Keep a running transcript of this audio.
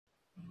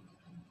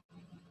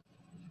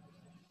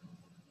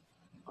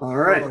All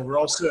right. We're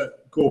all set.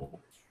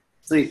 Cool.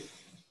 Sweet.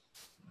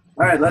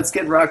 All right, let's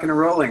get rocking and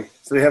rolling.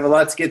 So we have a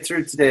lot to get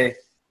through today.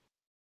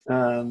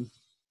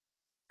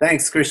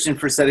 Thanks, Christian,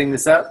 for setting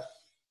this up.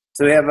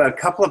 So we have a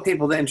couple of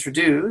people to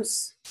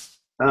introduce.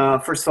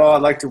 First of all,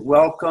 I'd like to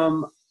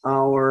welcome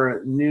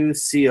our new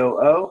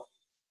COO,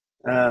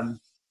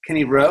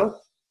 Kenny Rowe.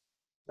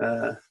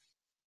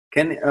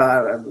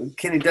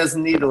 Kenny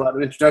doesn't need a lot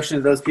of introduction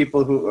to those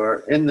people who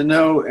are in the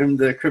know in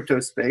the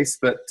crypto space,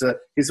 but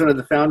he's one of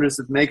the founders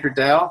of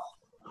MakerDAO.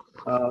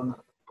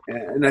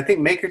 And I think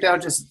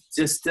MakerDAO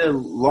just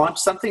launched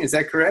something. Is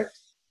that correct?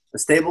 A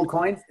stable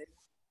coin?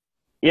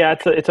 Yeah,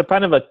 it's a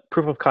kind of a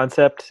proof of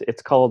concept.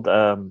 It's called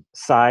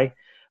Psi.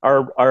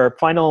 Our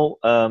final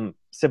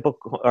simple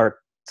or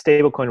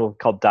stable coin will be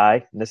called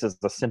DAI, and this is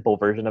the simple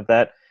version of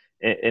that.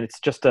 And it's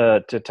just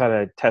to try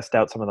to test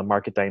out some of the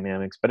market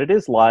dynamics, but it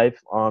is live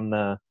on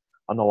the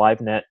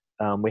live net.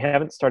 We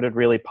haven't started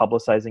really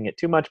publicizing it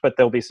too much, but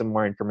there'll be some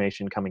more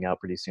information coming out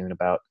pretty soon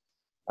about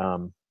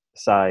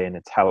Psi and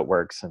it's how it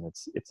works. And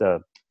it's a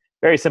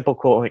very simple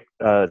coin,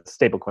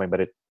 stable coin, but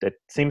it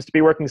seems to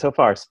be working so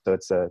far. So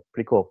it's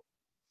pretty cool.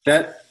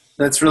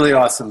 That's really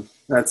awesome.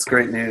 That's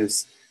great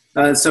news.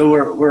 So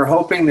we're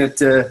hoping that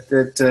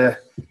the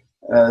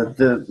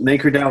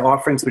MakerDAO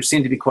offerings, which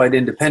seem to be quite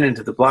independent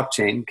of the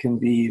blockchain, can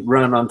be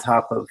run on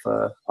top of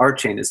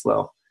Rchain as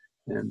well.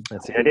 And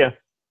that's the idea.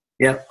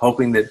 Yeah,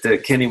 hoping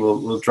that Kenny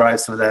will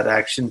drive some of that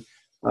action.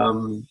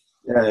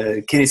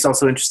 Kenny's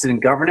also interested in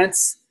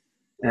governance,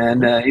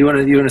 and you want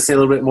to say a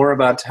little bit more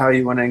about how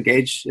you want to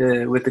engage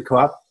with the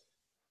co-op?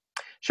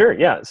 Sure.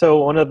 Yeah.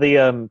 So one of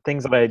the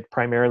things that I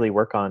primarily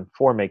work on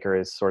for Maker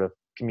is sort of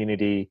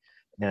community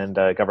and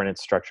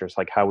governance structures,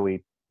 like how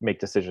we make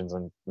decisions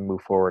and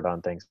move forward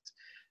on things.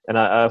 And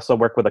I also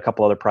work with a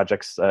couple other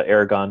projects,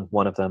 Aragon,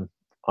 one of them,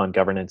 on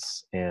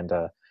governance, and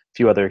a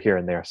few other here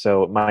and there.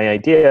 So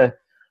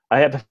I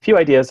have a few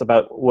ideas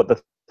about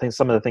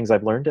some of the things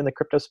I've learned in the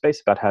crypto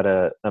space about how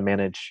to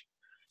manage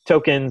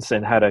tokens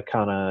and how to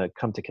kind of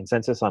come to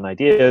consensus on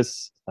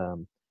ideas,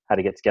 how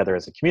to get together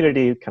as a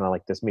community, kind of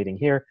like this meeting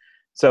here.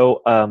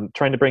 So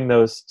trying to bring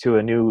those to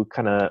a new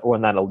kind of, well,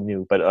 not a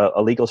new, but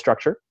a legal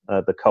structure,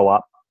 the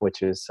co-op,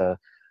 which is,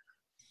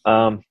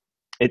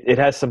 it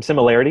has some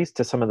similarities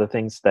to some of the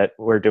things that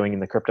we're doing in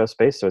the crypto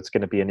space. So it's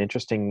going to be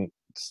interesting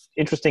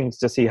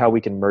to see how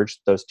we can merge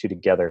those two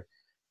together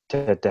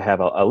to have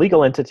a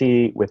legal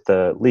entity with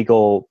the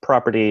legal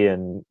property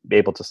and be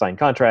able to sign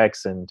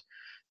contracts and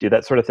do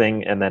that sort of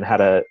thing. And then how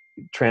to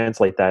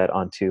translate that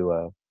onto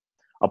a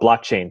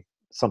blockchain,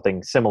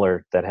 something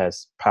similar that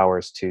has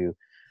powers to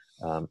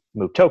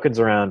move tokens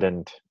around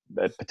and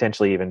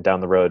potentially even down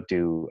the road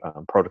do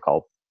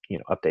protocol,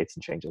 updates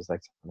and changes,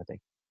 that kind of thing.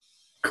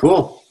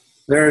 Cool.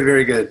 Very,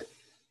 very good.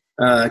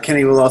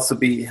 Kenny will also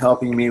be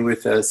helping me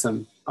with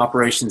some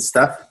operations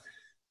stuff.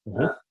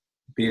 Mm-hmm.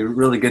 Be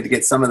really good to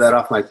get some of that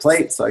off my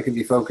plate so I can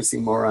be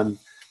focusing more on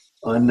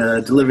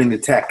delivering the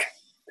tech.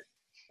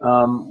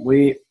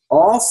 We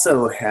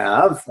also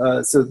have,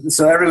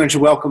 so everyone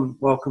should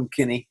welcome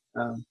Kenny.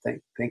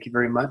 Thank you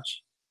very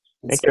much.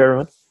 Thank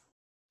you,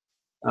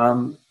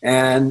 everyone.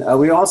 And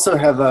we also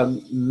have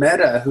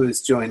Meta who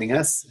is joining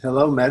us.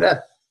 Hello,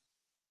 Meta.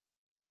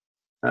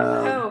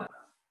 Hello.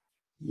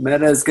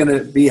 Meta is going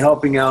to be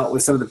helping out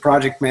with some of the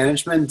project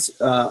management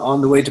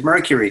on the way to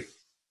Mercury.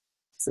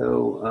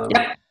 So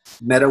Yep.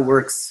 Meta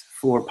works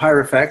for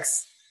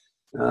Pyrofex,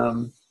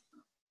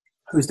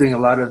 who's doing a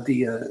lot of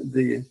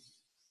the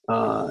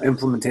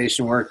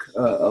implementation work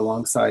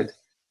alongside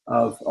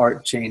of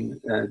Rchain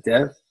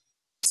dev.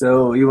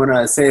 So you want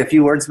to say a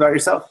few words about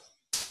yourself?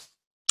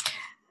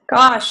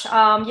 Gosh,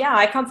 yeah,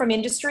 I come from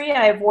industry.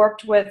 I've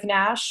worked with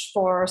Nash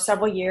for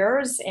several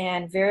years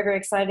and very, very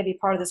excited to be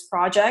part of this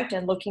project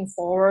and looking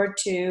forward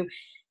to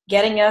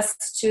getting us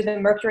to the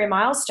Mercury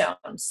milestone.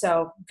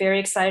 So very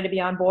excited to be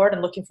on board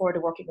and looking forward to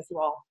working with you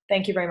all.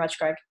 Thank you very much,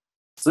 Greg.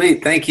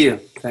 Sweet, thank you.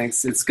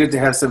 Thanks. It's good to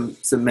have some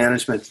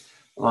management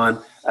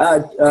on.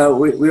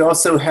 We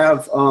also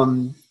have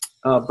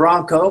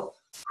Bronco,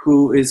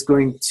 who is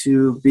going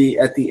to be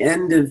at the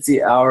end of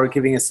the hour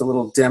giving us a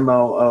little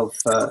demo of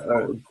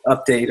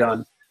update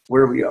on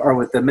where we are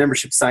with the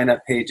membership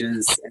sign-up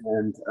pages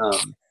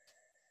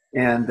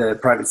and the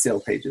private sale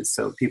pages,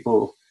 so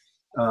people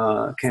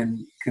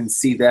can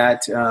see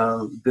that.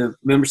 The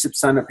membership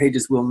sign-up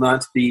pages will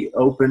not be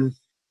open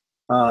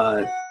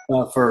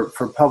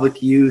for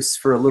public use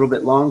for a little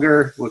bit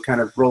longer. We're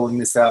kind of rolling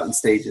this out in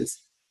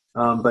stages,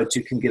 but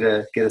you can get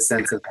a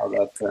sense of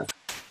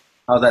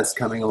how that's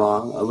coming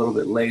along a little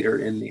bit later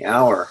in the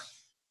hour.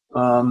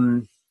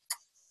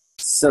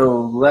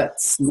 So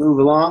let's move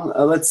along.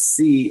 Let's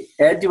see.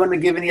 Ed, do you want to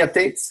give any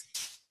updates?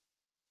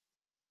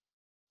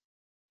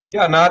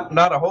 Yeah,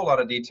 not a whole lot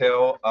of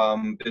detail.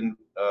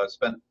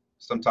 Spent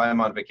some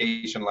time on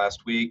vacation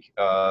last week.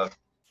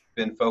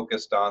 Been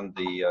focused on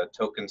the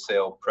token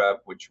sale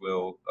prep, which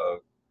will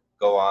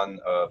go on,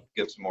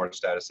 give some more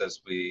status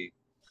as we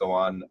go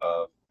on.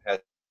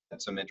 Had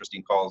some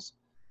interesting calls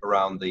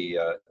around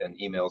and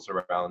emails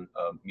around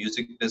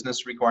music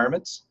business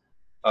requirements.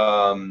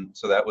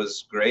 So that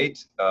was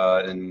great,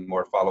 and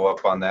more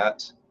follow-up on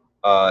that,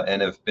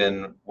 and have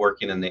been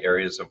working in the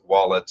areas of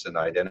wallets and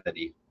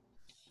identity.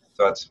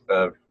 So that's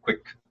a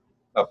quick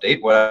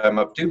update what I'm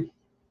up to.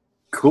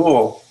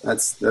 Cool.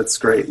 That's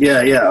great.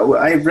 Yeah.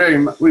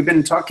 We've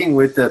been talking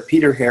with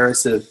Peter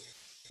Harris of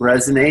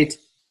Resonate,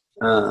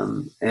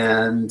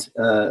 and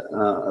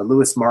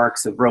Lewis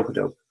Marks of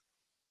Rope-a-Dope,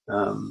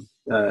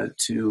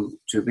 to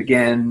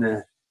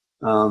begin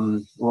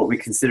what we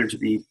consider to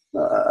be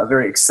a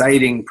very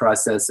exciting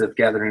process of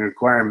gathering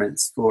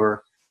requirements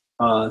for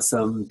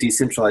some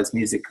decentralized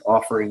music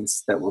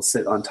offerings that will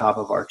sit on top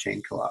of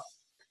Rchain co-op,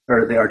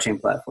 or the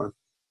Rchain platform.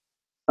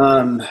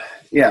 So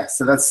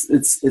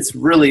it's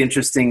really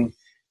interesting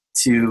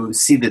to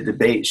see the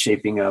debate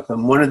shaping up.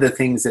 And one of the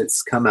things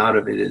that's come out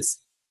of it is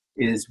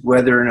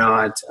whether or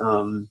not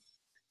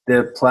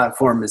the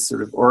platform is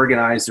sort of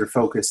organized or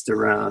focused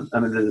around,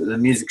 the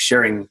music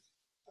sharing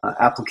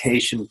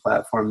application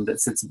platform that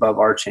sits above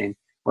Rchain,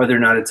 whether or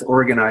not it's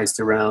organized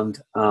around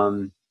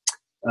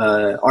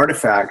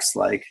artifacts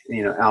like,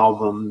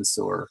 albums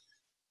or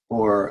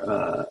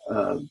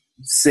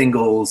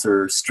singles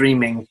or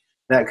streaming,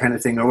 that kind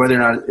of thing, or whether or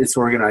not it's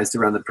organized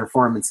around the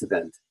performance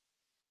event.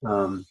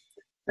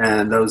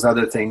 And those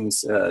other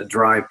things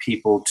drive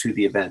people to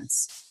the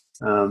events.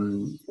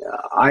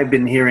 I've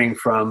been hearing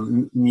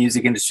from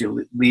music industry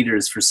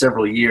leaders for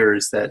several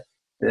years that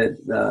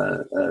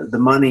the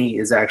money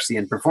is actually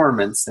in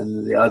performance,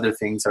 and the other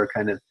things are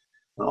kind of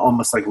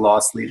almost like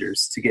loss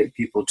leaders to get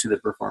people to the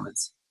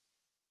performance.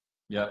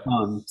 Yeah.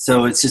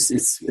 So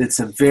it's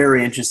a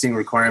very interesting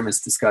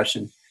requirements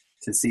discussion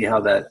to see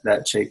how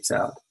that shapes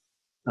out.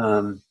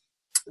 I'm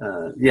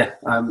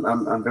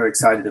very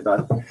excited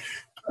about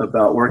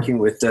working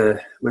with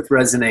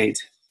Resonate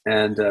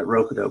and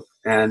Rope-a-Dope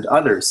and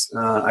others.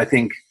 I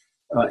think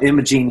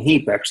Imogene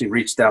Heap actually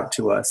reached out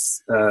to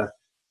us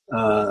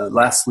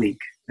last week,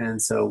 and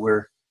so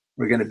we're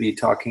going to be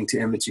talking to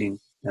Imogene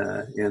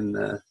in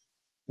the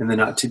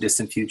not too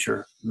distant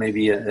future,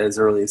 maybe as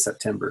early as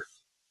September.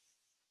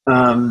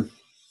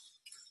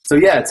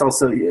 It's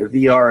also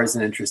VR is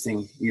an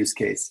interesting use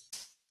case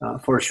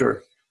for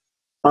sure.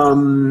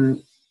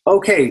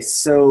 Okay,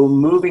 so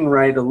moving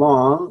right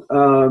along,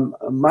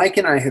 Mike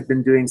and I have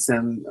been doing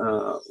some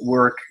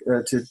work.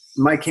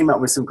 Mike came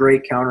up with some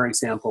great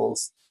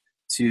counterexamples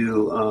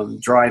to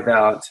drive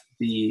out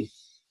the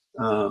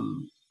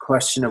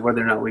question of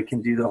whether or not we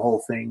can do the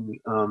whole thing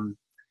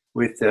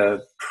with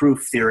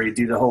proof theory,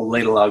 do the whole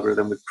ladle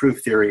algorithm with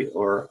proof theory,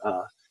 or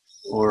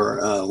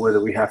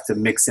whether we have to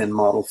mix in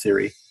model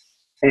theory.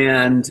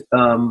 And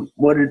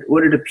what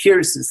it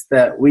appears is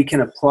that we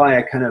can apply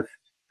a kind of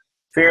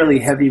fairly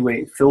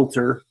heavyweight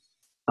filter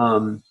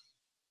on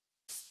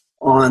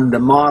the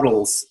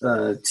models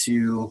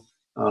to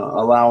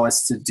allow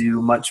us to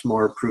do much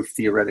more proof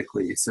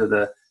theoretically. So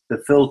the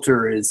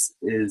filter is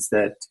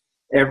that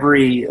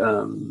every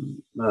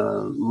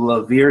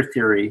Levere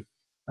theory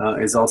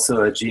is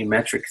also a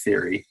geometric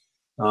theory.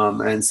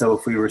 And so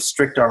if we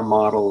restrict our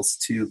models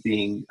to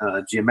being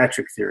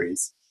geometric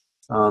theories,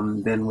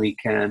 then we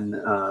can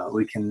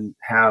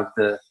have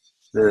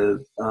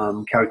the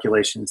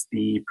calculations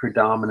be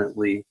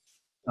predominantly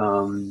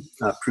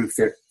proof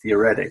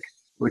theoretic,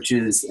 which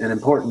is an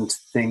important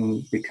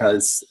thing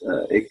because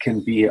it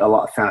can be a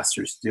lot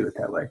faster to do it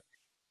that way.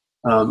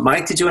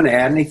 Mike, did you want to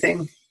add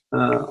anything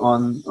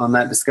on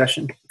that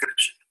discussion?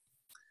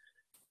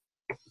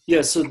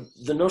 Yeah, so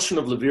the notion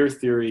of Levere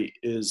theory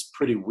is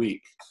pretty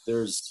weak.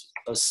 There's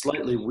a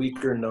slightly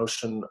weaker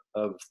notion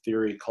of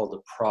theory called a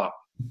prop.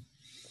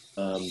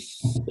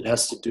 It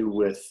has to do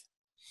with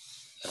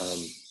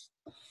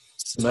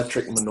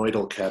symmetric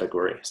monoidal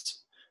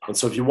categories. And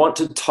so if you want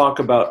to talk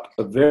about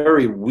a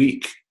very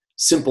weak,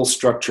 simple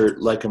structure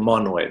like a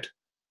monoid,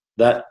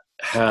 that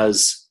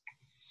has,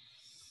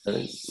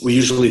 we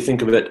usually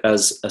think of it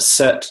as a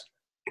set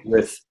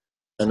with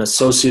an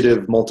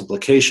associative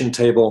multiplication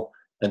table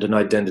and an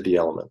identity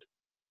element.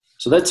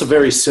 So that's a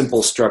very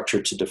simple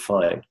structure to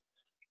define.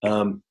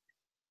 And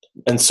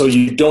so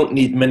you don't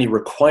need many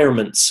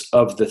requirements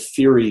of the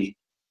theory,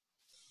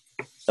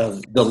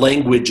 of the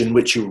language in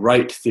which you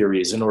write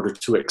theories in order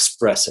to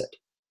express it.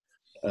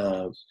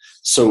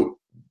 So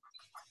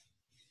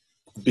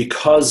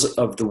because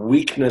of the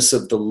weakness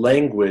of the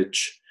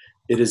language,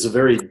 it is a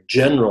very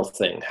general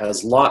thing,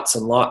 has lots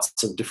and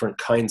lots of different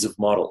kinds of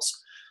models.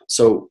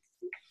 So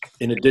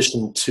in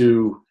addition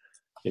to,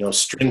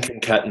 string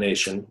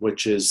concatenation,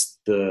 which is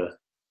the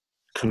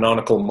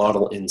canonical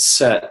model in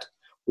set,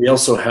 we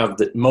also have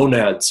that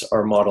monads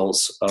are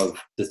models of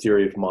the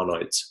theory of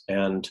monoids,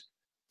 and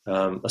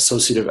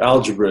associative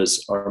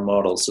algebras are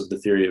models of the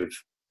theory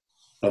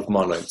of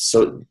monoids.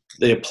 So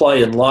they apply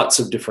in lots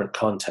of different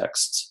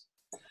contexts.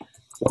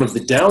 One of the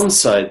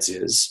downsides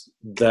is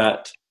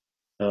that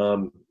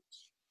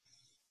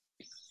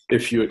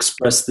if you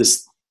express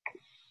this,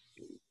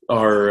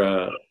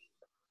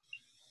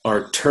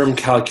 our term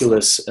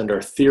calculus and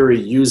our theory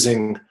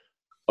using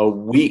a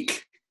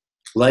weak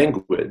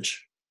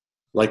language,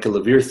 like a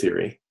Levere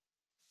theory,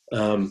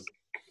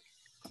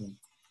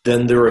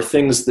 then there are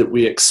things that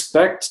we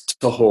expect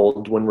to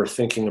hold when we're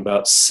thinking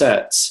about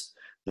sets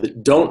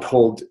that don't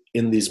hold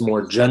in these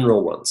more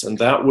general ones. And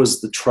that was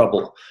the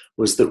trouble,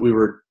 was that we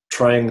were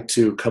trying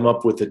to come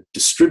up with a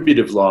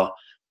distributive law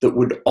that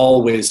would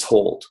always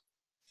hold.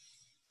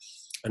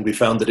 And we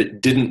found that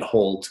it didn't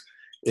hold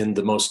in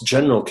the most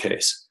general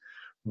case.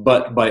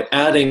 But by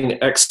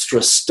adding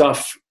extra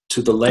stuff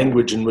to the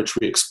language in which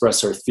we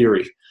express our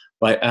theory,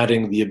 by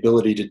adding the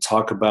ability to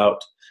talk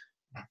about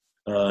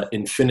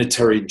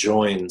infinitary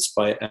joins,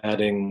 by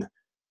adding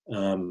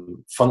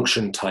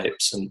function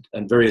types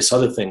and various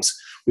other things,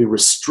 we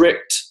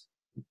restrict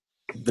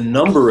the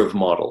number of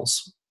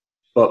models,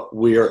 but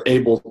we are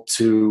able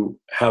to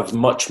have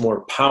much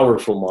more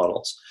powerful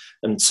models.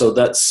 And so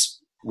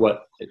that's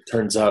what it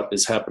turns out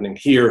is happening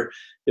here.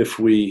 If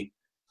we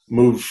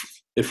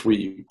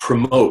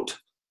promote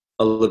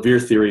a Levere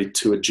theory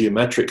to a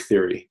geometric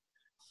theory,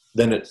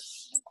 then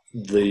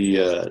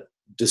the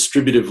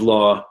distributive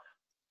law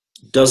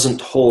doesn't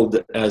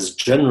hold as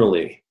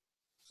generally,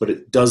 but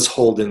it does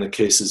hold in the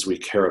cases we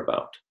care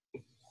about.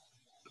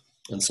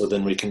 And so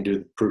then we can do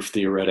the proof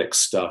theoretic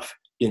stuff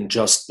in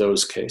just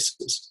those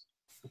cases.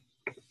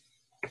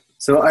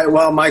 So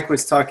while Mike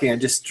was talking, I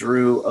just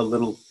drew a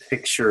little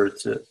picture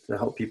to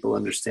help people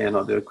understand.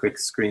 I'll do a quick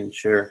screen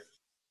share.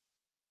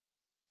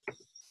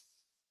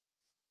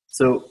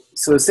 So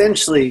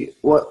essentially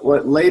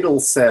what Ladle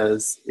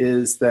says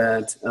is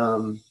that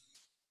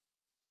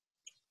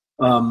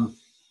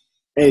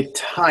a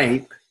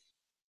type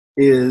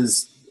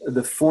is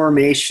the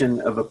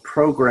formation of a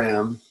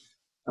program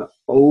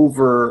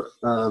over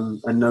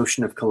a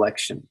notion of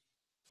collection.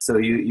 So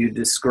you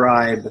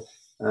describe,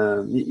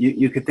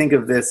 you could think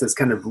of this as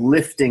kind of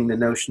lifting the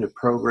notion of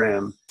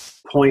program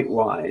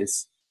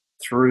point-wise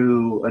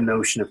through a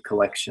notion of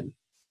collection.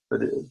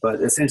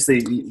 But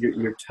essentially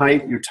your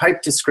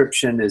type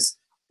description is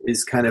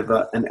kind of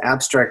an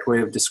abstract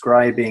way of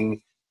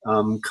describing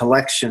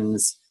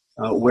collections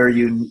where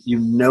you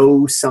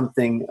know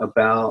something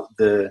about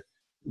the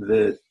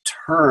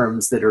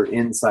terms that are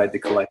inside the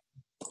collection.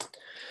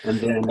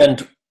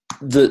 And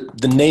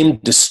the name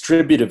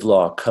distributive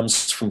law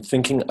comes from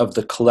thinking of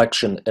the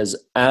collection as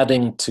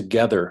adding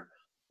together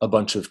a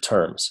bunch of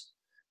terms.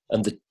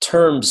 And the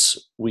terms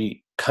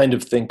we kind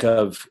of think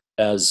of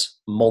as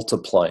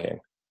multiplying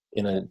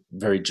in a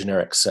very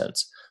generic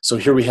sense. So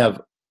here we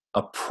have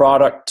a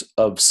product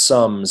of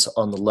sums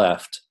on the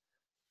left,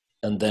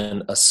 and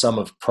then a sum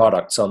of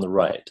products on the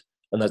right.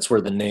 And that's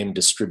where the name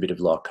distributive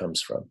law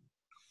comes from.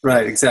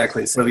 Right,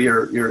 exactly. So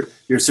you're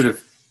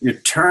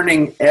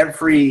turning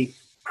every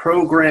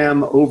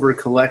program over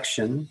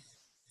collection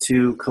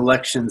to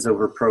collections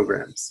over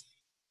programs.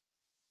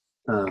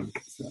 So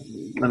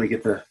let me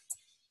get the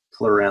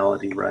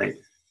plurality right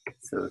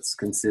so it's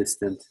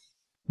consistent.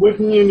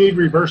 Wouldn't you need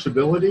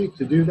reversibility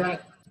to do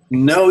that?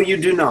 No, you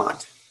do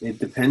not. It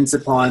depends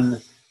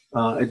upon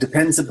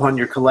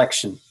your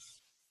collection.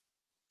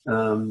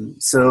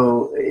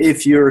 So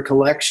if your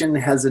collection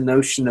has a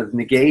notion of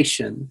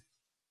negation,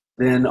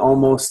 then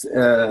almost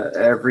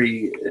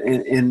then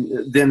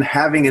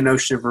having a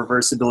notion of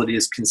reversibility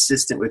is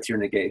consistent with your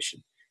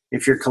negation.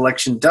 If your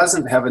collection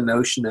doesn't have a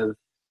notion of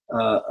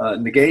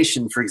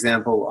negation, for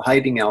example,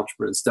 hiding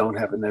algebras don't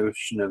have a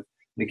notion of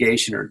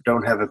negation or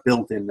don't have a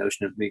built-in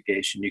notion of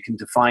negation. You can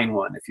define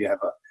one if you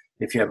have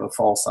a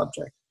false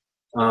object,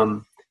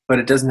 but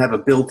it doesn't have a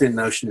built-in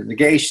notion of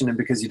negation. And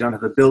because you don't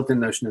have a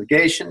built-in notion of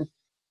negation,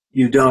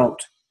 you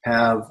don't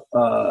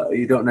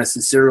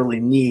necessarily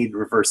need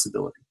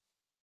reversibility.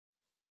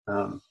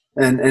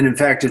 And in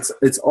fact,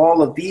 it's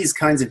all of these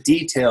kinds of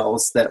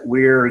details that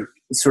we're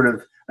sort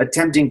of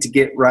attempting to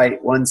get right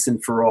once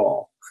and for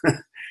all,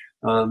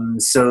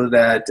 so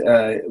that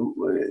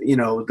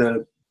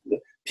the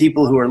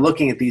people who are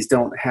looking at these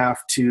don't have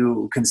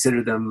to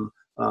consider them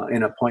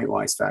in a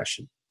pointwise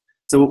fashion.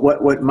 So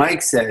what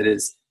Mike said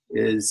is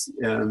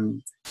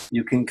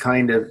you can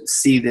kind of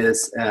see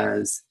this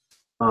as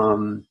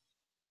the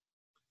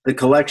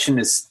collection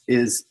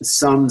is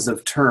sums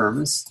of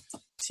terms.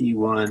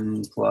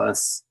 T1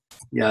 plus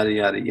yada,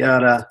 yada,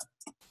 yada,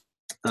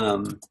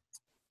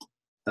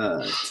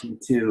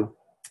 T2,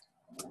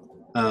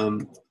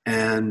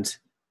 and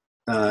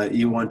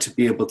you want to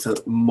be able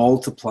to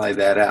multiply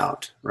that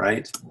out,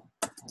 right?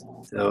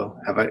 So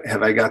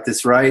have I got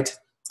this right?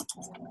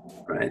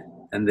 Right,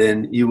 and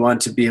then you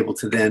want to be able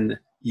to then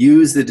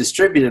use the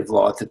distributive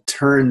law to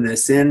turn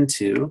this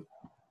into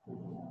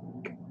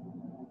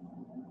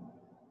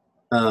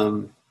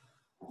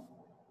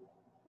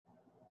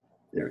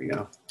there we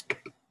go,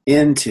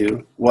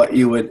 into what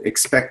you would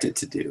expect it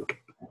to do,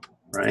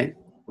 right?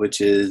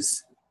 Which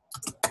is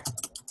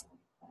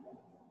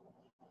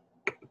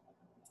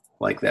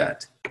like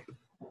that.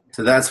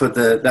 So that's what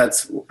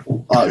that's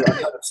a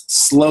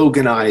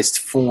sloganized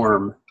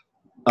form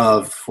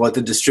of what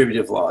the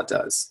distributive law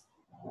does.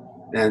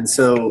 And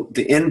so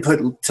the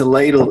input to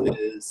Ladle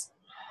is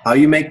how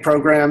you make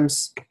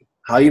programs,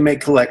 how you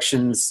make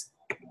collections,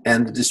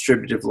 and the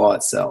distributive law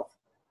itself.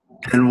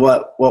 And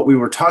what we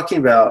were talking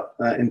about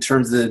in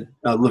terms of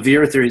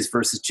Levier theories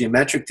versus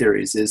geometric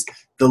theories is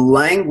the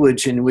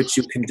language in which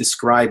you can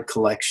describe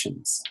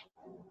collections.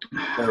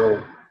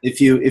 So if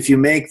you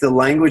make the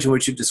language in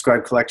which you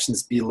describe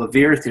collections be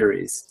Levier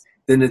theories,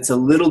 then it's a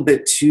little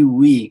bit too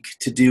weak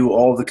to do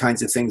all the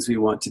kinds of things we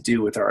want to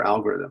do with our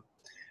algorithm.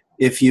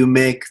 If you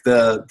make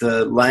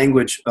the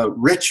language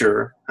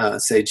richer,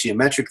 say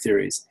geometric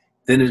theories,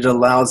 then it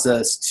allows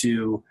us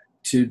to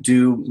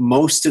do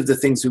most of the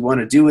things we want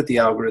to do with the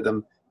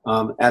algorithm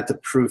at the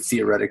proof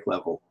theoretic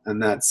level,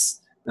 and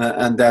that's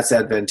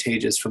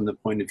advantageous from the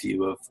point of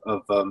view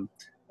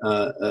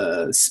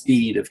of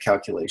speed of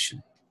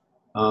calculation.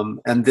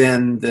 And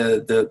then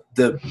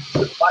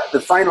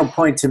the final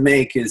point to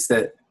make is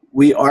that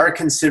we are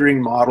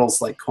considering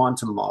models like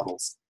quantum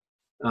models,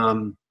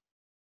 and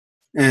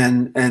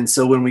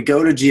so when we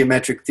go to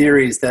geometric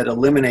theories, that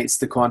eliminates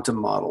the quantum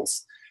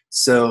models.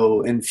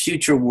 So in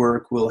future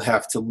work, we'll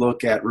have to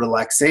look at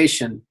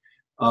relaxation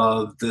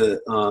of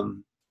the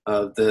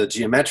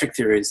geometric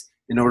theories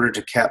in order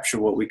to capture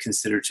what we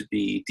consider to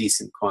be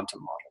decent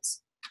quantum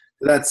models.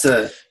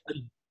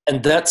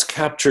 And that's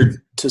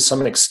captured to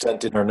some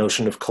extent in our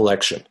notion of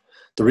collection.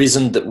 The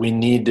reason that we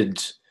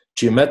needed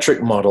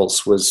geometric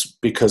models was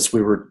because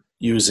we were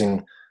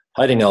using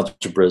hiding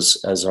algebras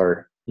as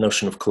our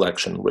notion of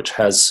collection, which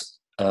has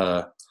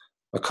a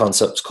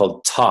concept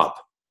called top,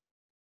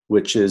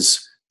 which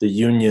is the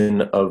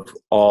union of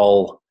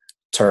all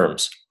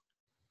terms.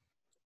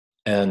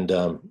 And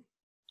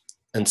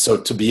so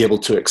to be able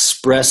to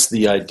express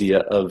the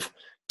idea of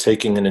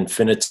taking an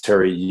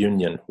infinitary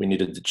union, we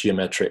needed the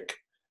geometric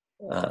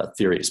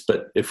theories.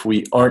 But if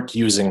we aren't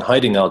using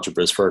hiding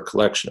algebras for our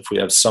collection, if we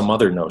have some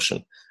other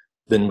notion,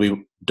 then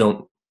we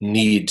don't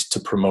need to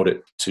promote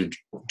it to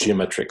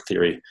geometric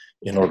theory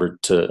in order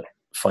to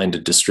find a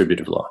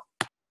distributive law.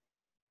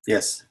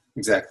 Yes,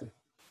 exactly.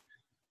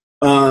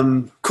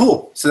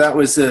 Cool. So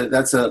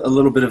that's a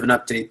little bit of an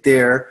update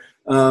there.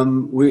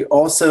 We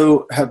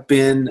also have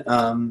been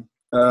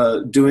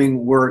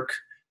doing work.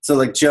 So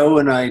like Joe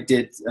and I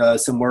did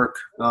some work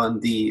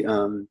on the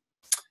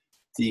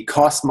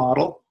cost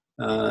model.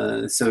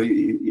 So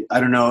I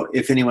don't know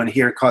if anyone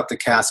here caught the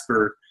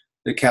Casper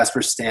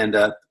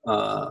stand-up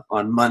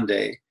on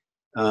Monday.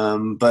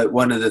 But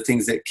one of the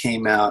things that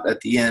came out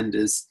at the end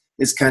is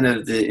kind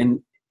of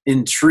the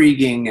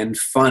intriguing and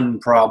fun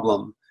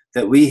problem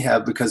that we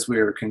have, because we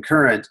are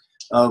concurrent,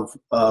 of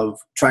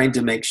trying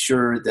to make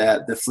sure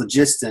that the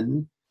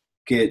phlogiston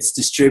gets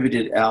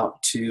distributed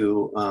out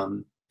to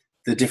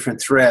the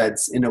different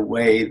threads in a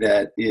way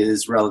that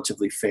is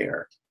relatively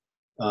fair.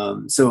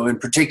 So in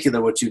particular,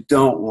 what you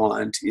don't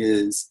want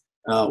is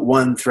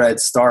one thread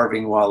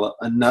starving while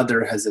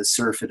another has a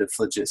surfeit of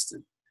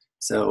phlogiston.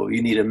 So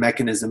you need a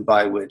mechanism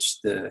by which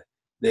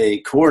they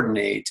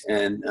coordinate,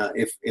 and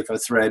if a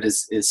thread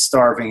is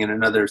starving and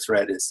another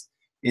thread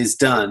is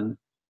done,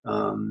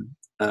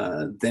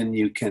 then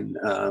you can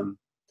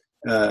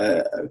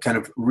kind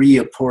of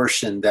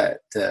reapportion that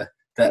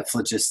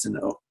phlogiston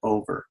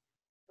over.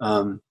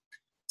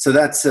 So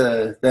that's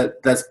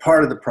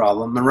part of the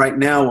problem. And right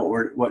now,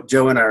 what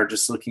Joe and I are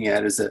just looking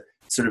at is a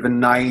sort of a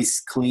nice,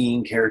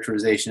 clean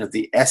characterization of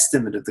the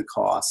estimate of the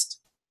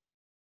cost.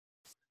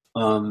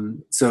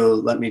 So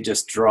let me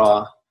just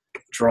draw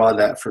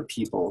that for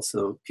people,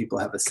 so people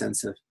have a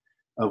sense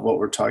of what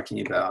we're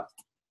talking about.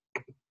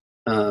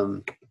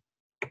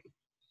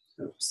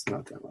 Oops,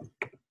 not that one.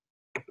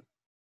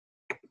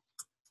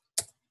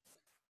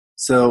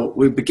 So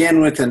we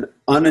begin with an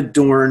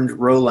unadorned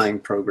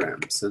Rchain program.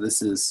 So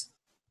this is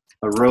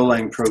a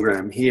Rchain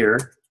program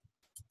here.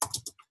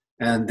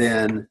 And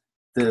then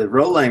the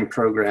Rchain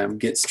program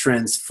gets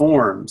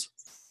transformed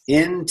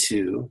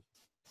into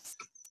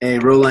a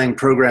Rchain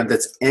program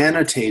that's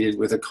annotated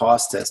with a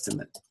cost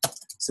estimate.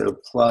 So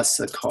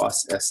plus a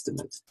cost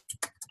estimate.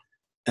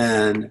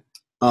 And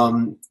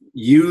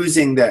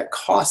using that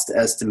cost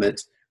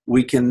estimate,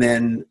 we can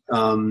then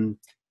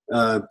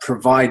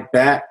provide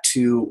back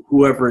to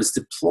whoever is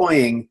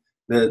deploying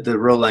the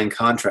Rchain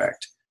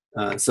contract.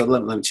 So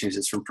let me change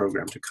this from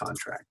program to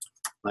contract.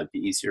 Might be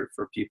easier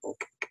for people.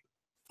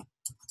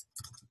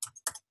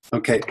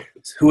 Okay,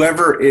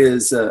 whoever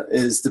is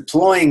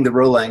deploying the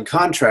Rchain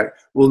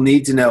contract will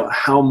need to know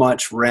how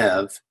much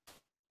rev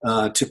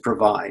to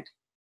provide.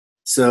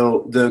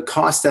 So the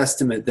cost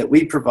estimate that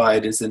we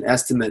provide is an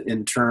estimate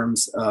in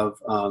terms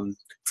of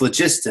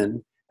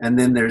phlogiston, and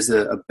then there's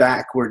a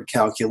backward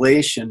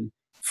calculation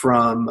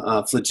from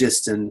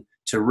phlogiston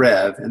to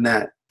rev, and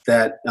that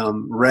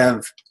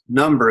rev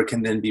number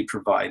can then be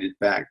provided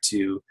back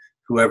to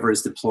whoever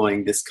is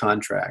deploying this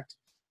contract,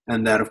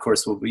 and that of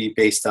course will be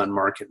based on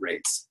market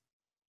rates.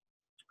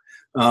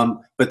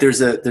 But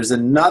there's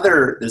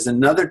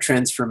another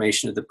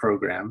transformation of the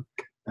program,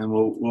 and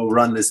we'll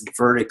run this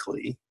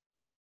vertically.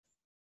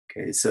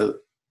 Okay, so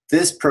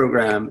this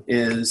program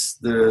is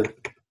the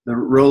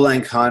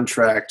Rchain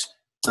contract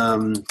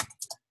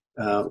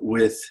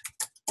with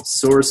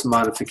source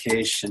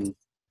modification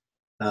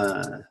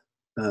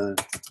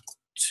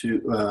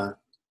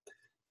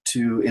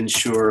to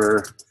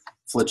ensure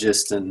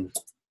phlogiston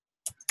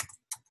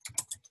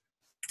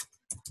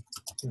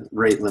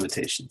rate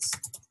limitations.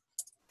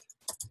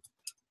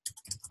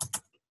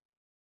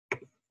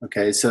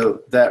 Okay,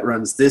 so that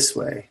runs this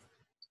way.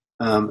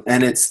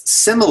 And it's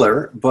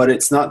similar, but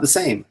it's not the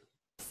same,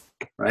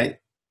 right?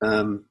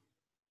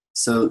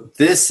 So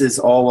this is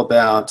all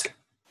about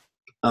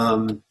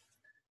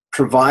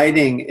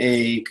providing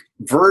a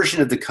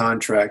version of the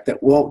contract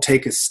that won't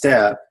take a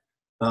step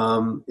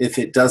if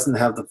it doesn't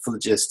have the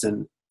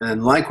phlogiston.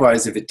 And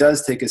likewise, if it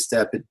does take a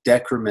step, it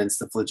decrements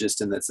the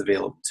phlogiston that's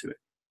available to it,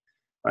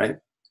 right?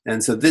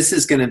 And so this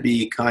is going to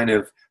be kind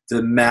of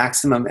the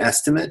maximum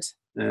estimate.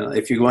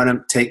 If you want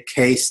to take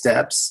K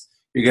steps,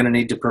 you're going to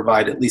need to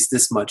provide at least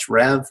this much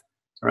rev,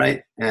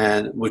 right?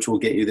 And which will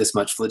get you this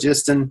much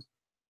phlogiston.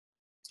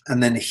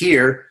 And then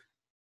here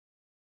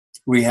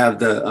we have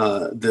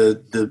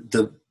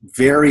the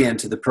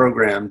variant of the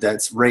program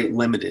that's rate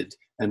limited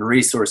and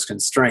resource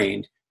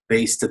constrained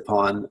based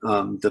upon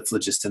the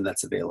phlogiston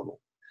that's available.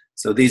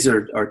 So these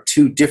are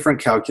two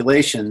different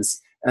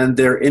calculations, and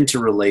they're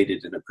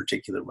interrelated in a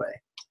particular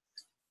way.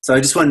 So I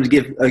just wanted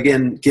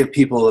to give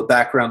people a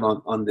background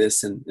on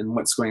this and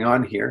what's going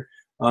on here.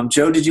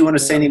 Joe, did you want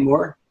to say any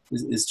more?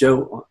 Is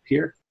Joe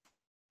here?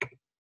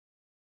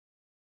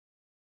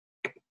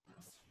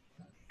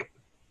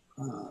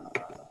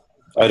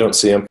 I don't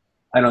see him.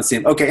 I don't see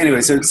him. Okay.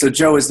 Anyway, so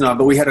Joe is not,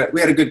 but we had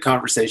a good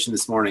conversation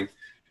this morning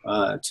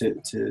to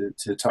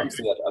talk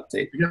through that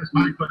update. I guess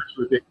my question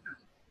would be,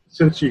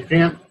 since you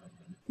can't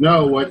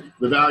know what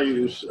the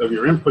values of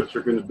your inputs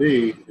are going to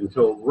be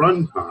until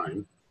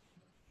runtime,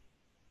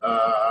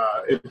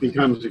 it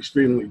becomes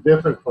extremely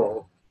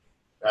difficult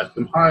at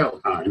compile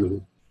time.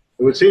 And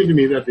it would seem to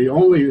me that the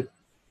only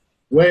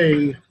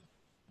way,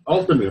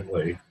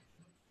 ultimately,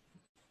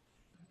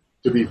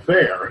 to be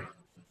fair,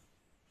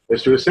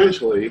 is to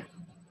essentially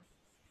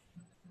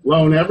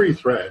loan every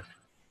thread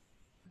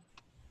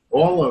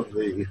all of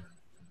the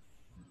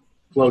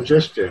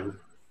phlogiston,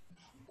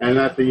 and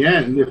at the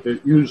end, if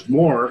it used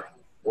more,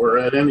 or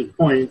at any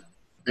point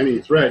any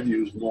thread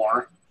used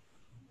more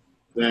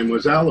than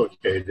was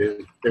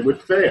allocated, it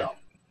would fail.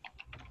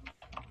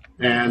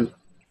 And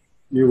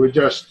you would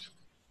just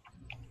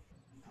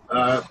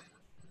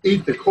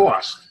eat the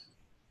cost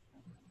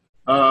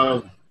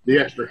of the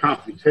extra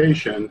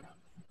computation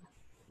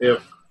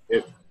if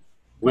it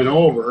went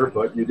over,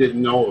 but you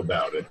didn't know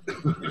about it.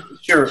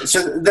 Sure.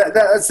 So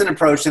that's an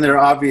approach, and there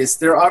are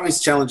obvious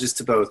challenges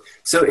to both.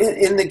 So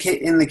in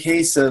the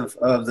case of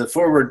the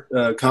forward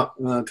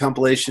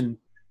compilation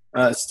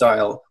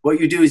style, what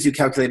you do is you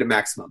calculate a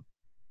maximum,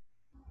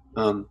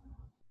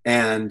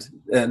 and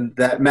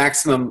that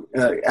maximum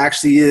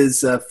actually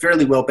is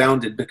fairly well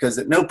bounded, because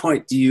at no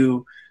point do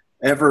you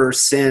ever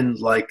send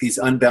like these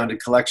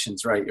unbounded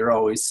collections, right? You're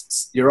always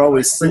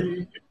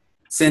sending.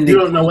 You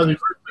don't know whether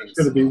it's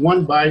going to be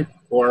 1 byte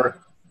or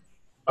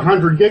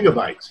 100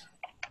 gigabytes.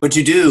 But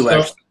you do,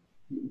 actually.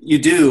 You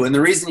do. And the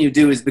reason you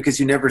do is because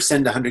you never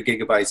send 100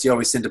 gigabytes. You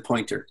always send a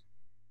pointer.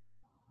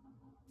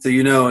 So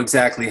you know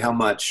exactly how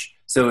much.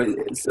 So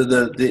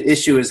the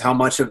issue is how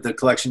much of the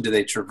collection do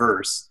they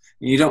traverse.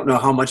 You don't know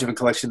how much of a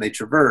collection they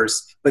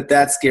traverse, but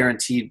that's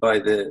guaranteed by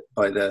the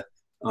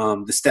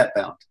step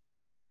bound,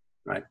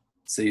 right?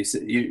 So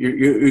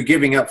you're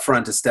giving up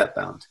front a step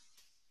bound.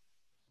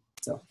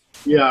 So.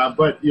 Yeah,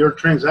 but your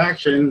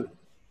transaction.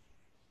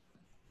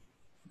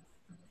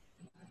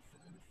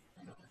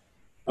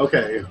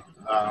 Okay.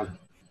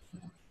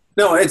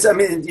 No,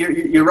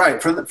 you're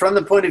right. From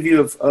the point of view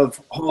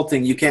of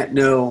halting, you can't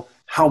know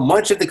how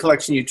much of the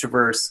collection you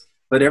traverse,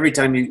 but every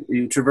time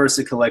you traverse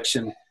a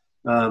collection,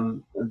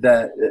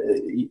 that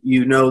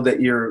you know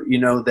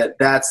that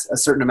that's a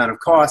certain amount of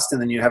cost,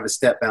 and then you have a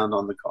step bound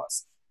on the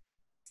cost.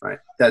 Right.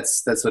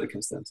 That's what it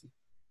comes down to.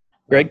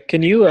 Greg,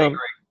 can you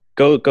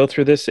go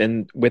through this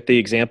and with the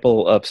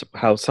example of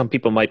how some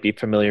people might be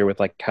familiar with,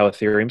 like how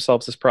Ethereum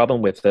solves this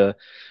problem with a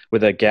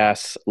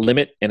gas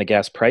limit and a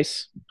gas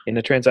price in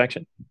a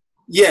transaction?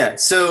 Yeah,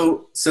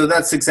 so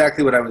that's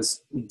exactly what I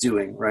was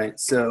doing, right?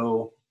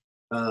 So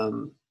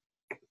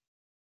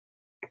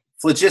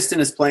phlogiston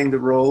is playing the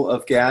role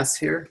of gas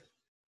here.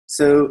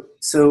 So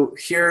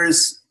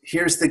here's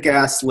the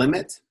gas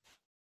limit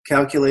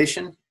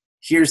calculation.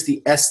 Here's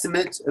the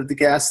estimate of the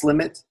gas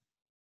limit,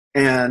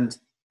 and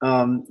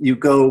you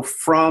go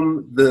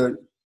from the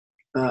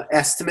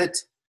estimate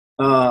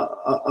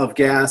of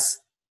gas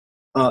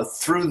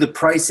through the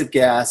price of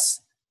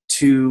gas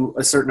to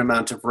a certain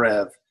amount of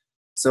rev.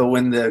 So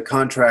when the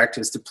contract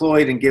is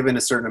deployed and given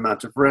a certain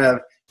amount of rev,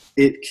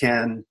 it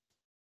can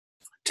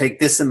take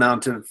this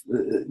amount of,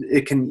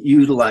 it can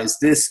utilize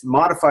this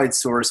modified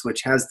source,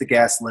 which has the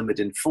gas limit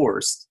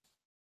enforced,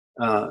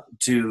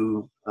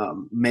 to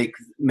make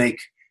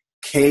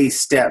K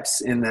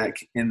steps in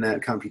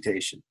that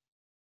computation.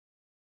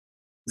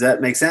 Does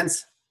that make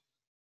sense?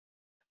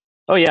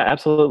 Oh yeah,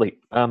 absolutely.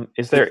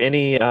 Is there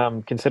any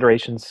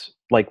considerations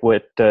like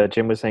what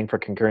Jim was saying for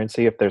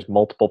concurrency? If there's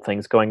multiple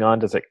things going on,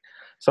 does it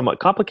somewhat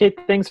complicate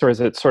things, or is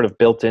it sort of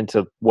built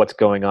into what's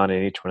going on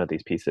in each one of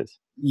these pieces?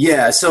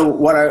 Yeah,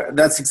 so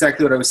that's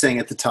exactly what I was saying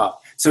at the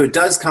top. So it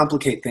does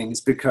complicate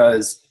things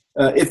because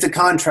if the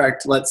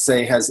contract, let's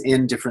say, has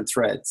n different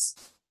threads,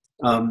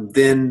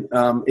 then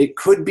it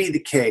could be the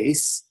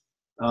case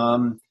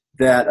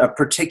that a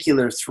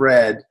particular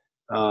thread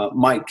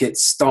might get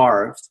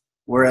starved,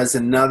 whereas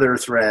another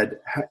thread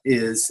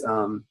has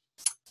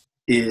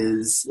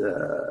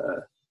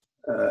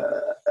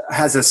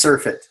a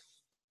surfeit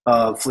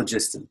of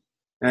phlogiston.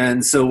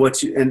 And so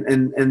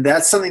and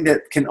that's something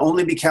that can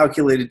only be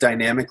calculated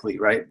dynamically,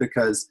 right?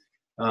 Because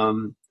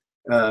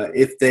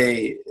if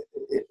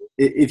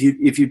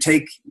you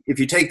take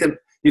them,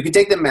 you can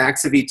take the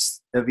max of each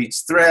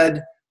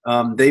thread.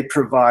 They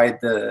provide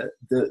the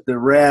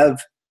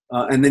rev,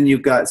 and then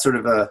you've got sort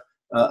of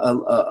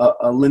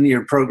a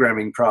linear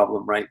programming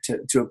problem, right?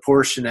 To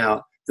apportion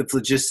out the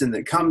phlogiston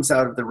that comes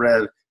out of the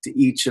rev to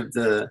each of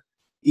the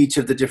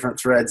different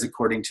threads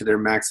according to their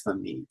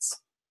maximum needs.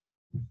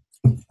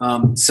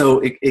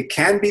 So it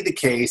can be the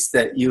case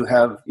that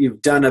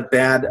you've done a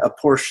bad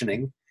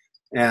apportioning,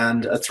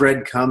 and a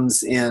thread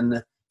comes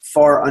in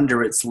far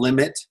under its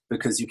limit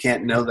because you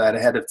can't know that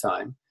ahead of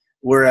time,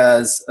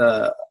 whereas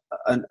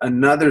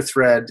another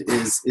thread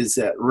is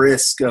at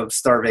risk of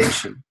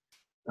starvation,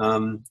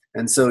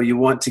 and so you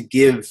want to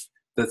give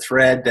the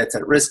thread that's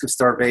at risk of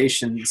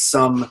starvation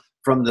some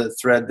from the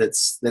thread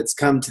that's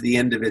come to the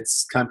end of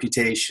its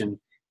computation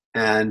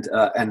and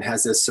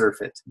has a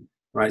surfeit.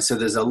 Right, so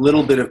there's a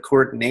little bit of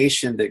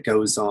coordination that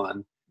goes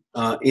on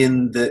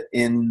in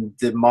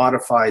the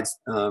modified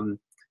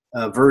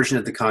version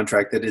of the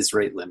contract that is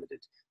rate limited.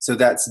 So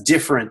that's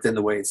different than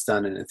the way it's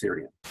done in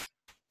Ethereum.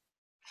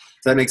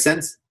 Does that make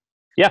sense?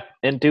 Yeah,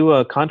 and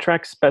do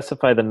contracts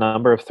specify the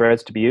number of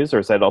threads to be used, or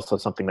is that also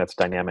something that's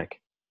dynamic?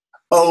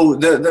 Oh,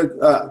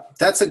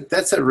 that's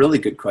a really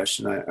good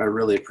question. I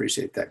really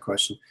appreciate that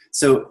question.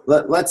 So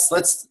let's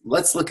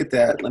look at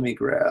that. Let me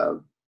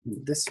grab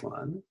this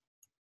one.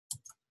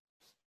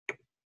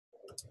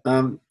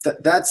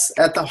 That's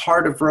at the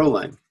heart of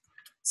Rchain.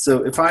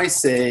 So if I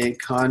say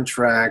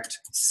contract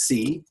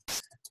C,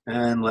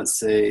 and let's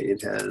say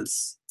it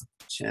has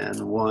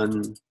chan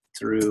 1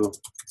 through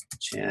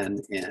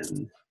chan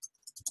n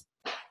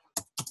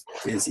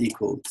is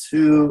equal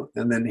to,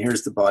 and then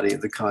here's the body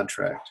of the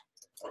contract.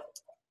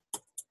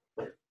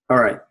 All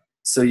right,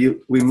 so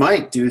we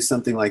might do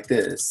something like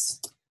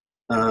this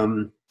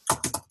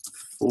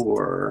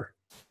for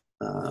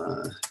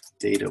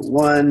data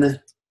 1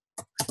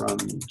 from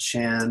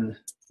chan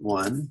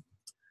 1,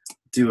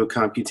 do a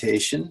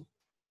computation,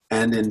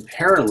 and in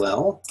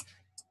parallel,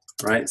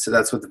 right, so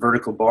that's what the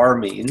vertical bar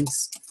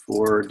means,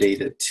 for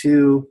data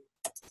 2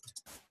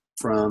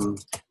 from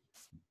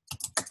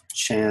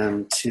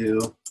chan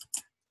 2,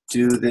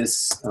 do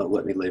this,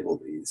 let me label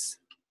these.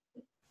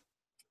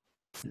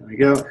 There we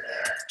go.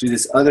 Do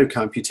this other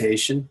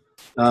computation,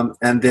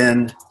 and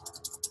then,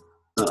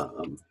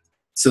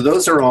 so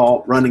those are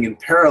all running in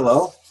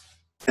parallel.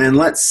 And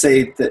let's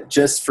say that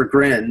just for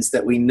grins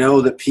that we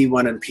know that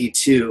P1 and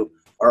P2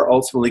 are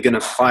ultimately going to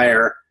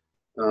fire.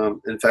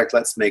 In fact,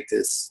 let's make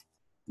this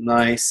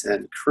nice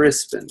and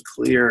crisp and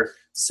clear.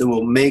 So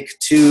we'll make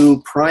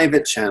two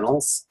private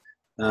channels,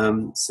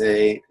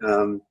 say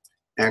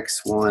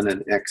X1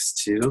 and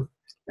X2.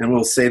 And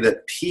we'll say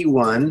that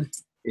P1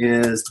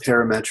 is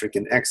parametric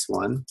in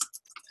X1.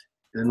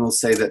 And we'll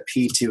say that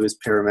P2 is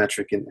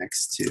parametric in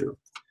X2.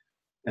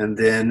 And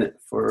then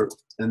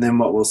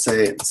what we'll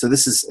say, so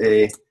this is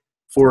a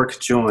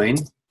fork join.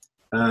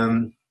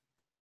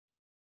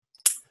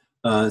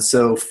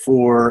 So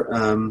for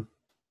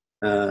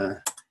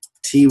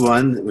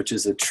T1, which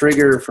is a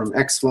trigger from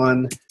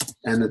X1,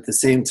 and at the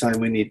same time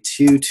we need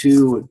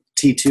T2,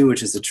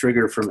 which is a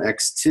trigger from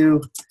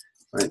X2.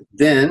 Right.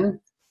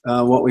 Then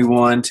what we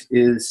want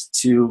is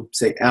to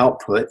say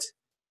output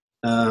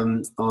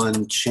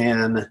on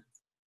chan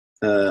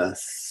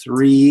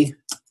 3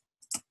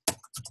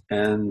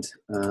 and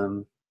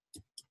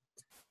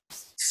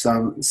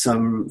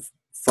some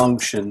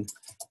function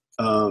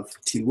of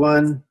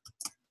T1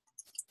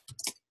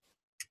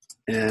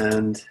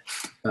 and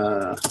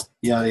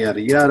yada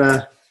yada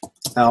yada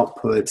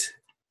output,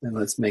 and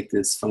let's make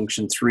this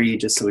function 3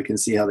 just so we can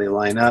see how they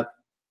line up.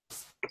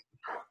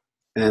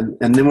 And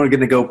then we're going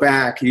to go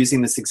back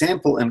using this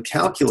example and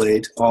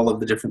calculate all of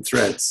the different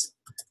threads.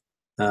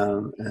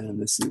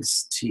 And this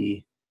is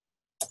T2.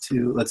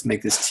 Let's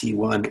make this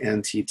T1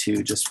 and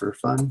T2 just for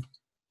fun.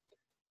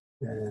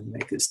 And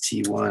make this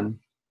T1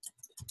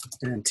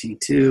 and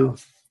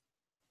T2.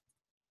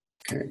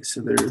 Okay,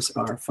 so there's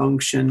our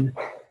function.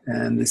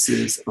 And this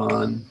is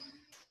on,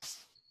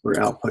 we're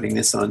outputting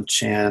this on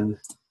chan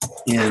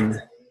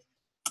in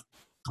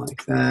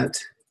like that.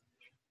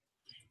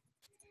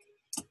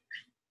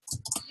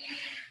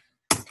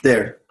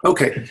 There.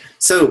 Okay.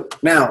 So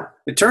now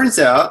it turns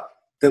out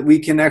that we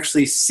can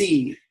actually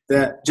see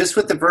that just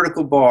with the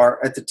vertical bar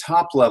at the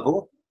top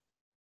level,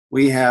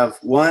 we have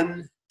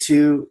 1,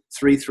 2,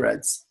 3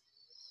 threads.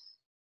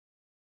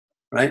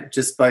 right?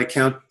 Just by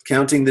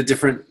counting the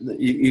different,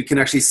 you can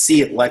actually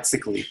see it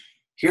lexically.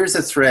 Here's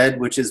a thread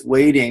which is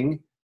waiting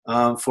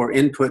for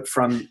input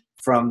from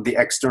the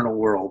external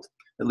world.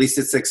 At least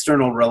it's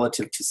external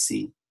relative to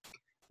C.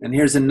 And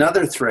here's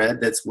another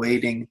thread that's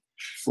waiting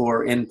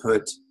for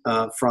input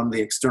from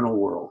the external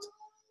world.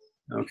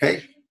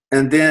 Okay,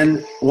 and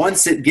then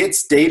once it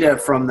gets data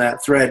from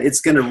that thread,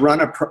 it's going to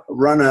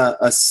run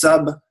a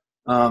sub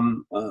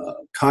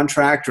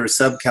contract or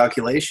sub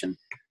calculation,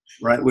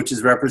 right, which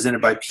is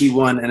represented by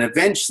P1, and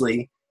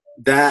eventually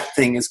that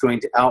thing is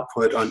going to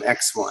output on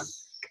X1.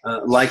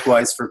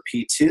 Likewise for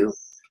P2,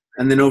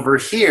 and then over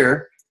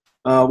here,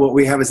 what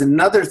we have is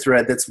another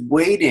thread that's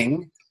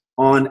waiting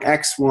on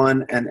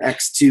X1 and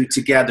X2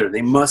 together.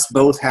 They must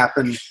both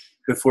happen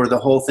before the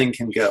whole thing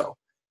can go.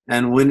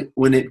 And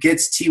when it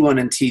gets T1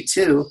 and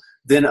T2,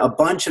 then a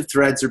bunch of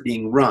threads are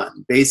being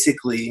run.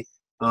 Basically,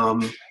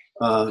 3,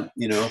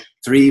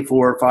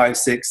 4, 5,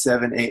 6,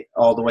 7, 8,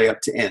 all the way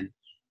up to N,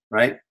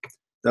 right?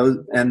 Those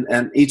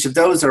and each of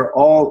those are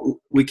all,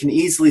 we can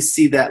easily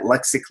see that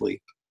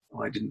lexically.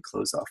 Oh, I didn't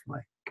close off my.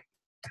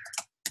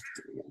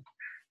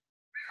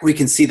 We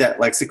can see that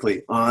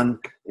lexically on,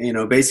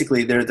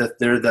 basically they're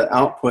the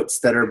outputs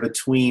that are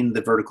between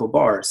the vertical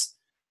bars.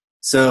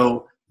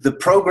 So the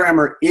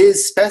programmer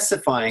is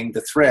specifying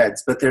the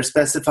threads, but they're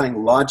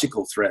specifying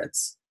logical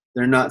threads.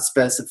 They're not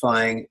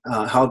specifying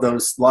how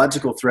those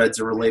logical threads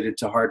are related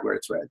to hardware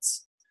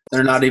threads.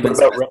 They're not even.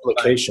 What about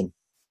replication?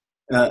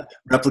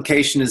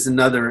 Replication is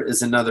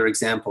another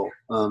example.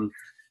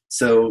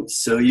 So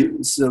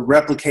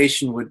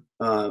replication would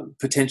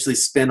potentially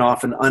spin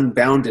off an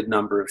unbounded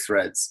number of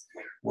threads,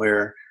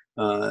 where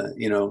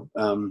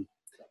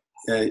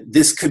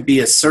this could be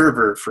a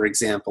server, for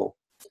example.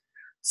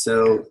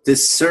 So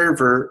this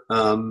server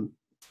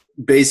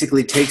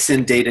basically takes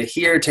in data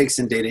here,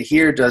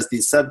 does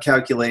these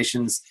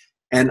subcalculations,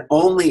 and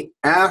only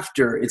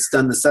after it's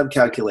done the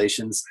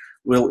subcalculations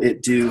will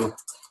it do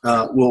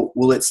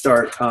will it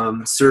start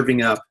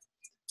serving up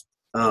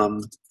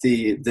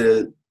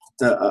the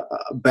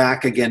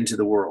back again to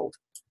the world.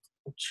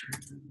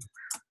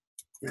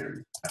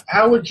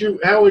 How would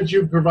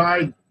you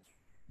provide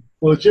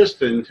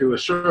phlogiston to a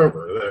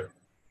server that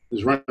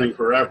is running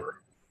forever?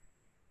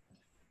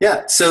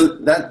 Yeah, so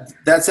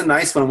that's a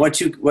nice one. What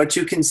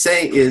you can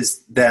say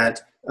is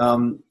that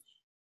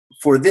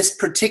for this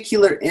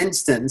particular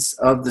instance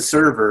of the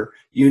server,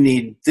 you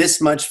need this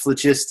much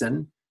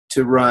phlogiston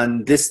to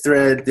run this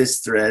thread,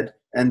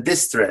 and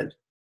this thread,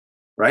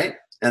 right?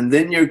 And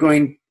then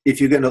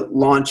if you're going to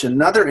launch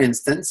another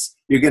instance,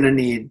 you're going to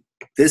need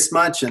this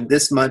much and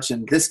this much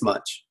and this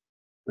much.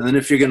 And then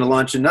if you're going to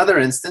launch another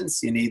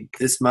instance, you need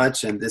this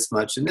much and this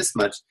much and this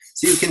much.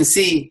 So you can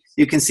see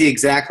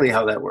exactly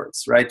how that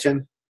works, right,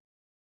 Jim?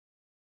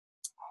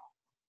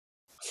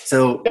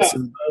 So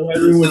in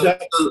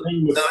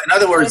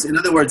other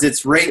words,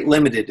 it's rate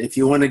limited. If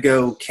you want to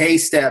go k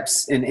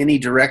steps in any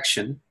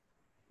direction,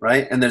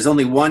 right? And there's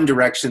only one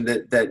direction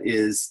that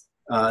is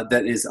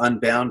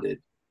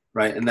unbounded,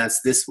 right? And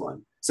that's this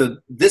one. So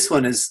this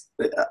one is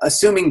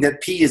assuming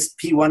that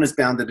P1 is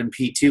bounded and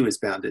P2 is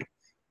bounded.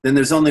 Then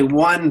there's only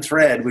one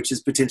thread which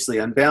is potentially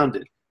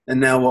unbounded. And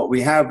now what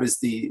we have is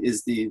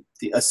the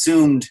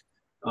assumed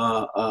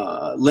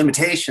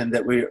limitation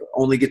that we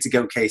only get to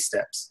go k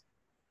steps,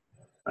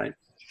 right?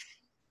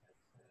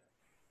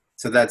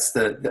 So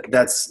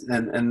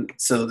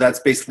so that's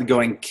basically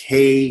going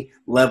k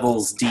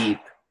levels deep,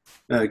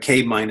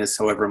 k minus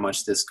however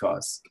much this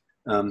costs.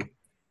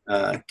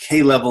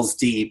 K levels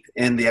deep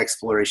in the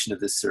exploration of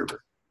this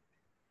server,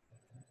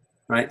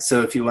 right?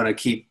 So if you want to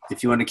keep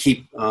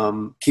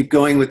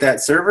going with that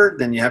server,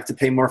 then you have to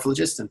pay more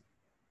phlogiston.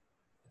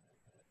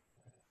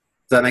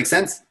 Does that make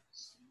sense?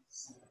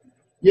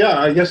 Yeah,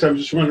 I guess I'm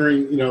just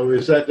wondering,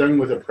 is that done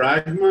with a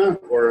pragma,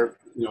 or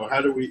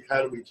how do we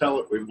tell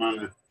it we want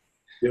to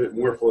give it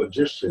more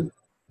phlogiston?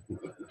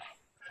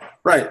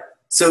 Right.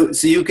 So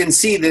you can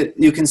see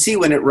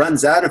when it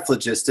runs out of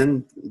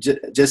phlogiston,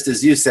 just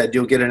as you said,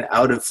 you'll get an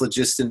out of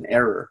phlogiston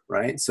error,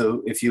 right?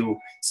 So you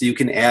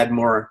can add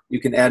more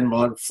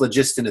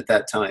phlogiston at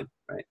that time,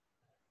 right?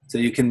 So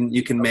you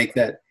can make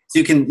that. So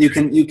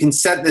you can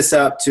set this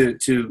up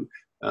to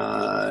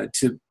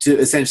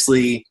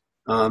essentially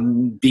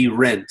be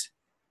rent,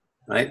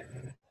 right?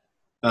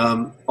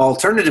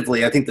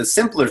 Alternatively, I think the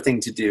simpler thing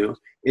to do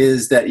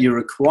is that you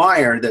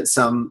require that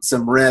some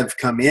rev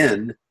come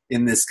in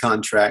this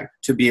contract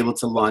to be able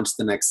to launch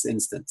the next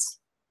instance.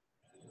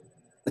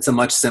 It's a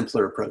much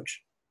simpler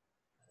approach.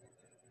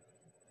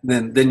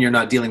 Then you're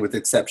not dealing with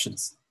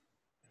exceptions.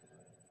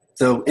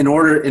 So in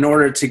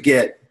order to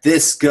get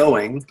this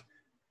going,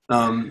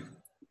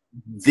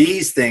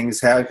 these things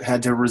have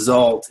had to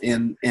result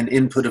in an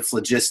input of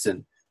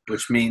phlogiston, or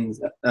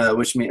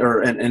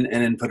an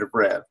input of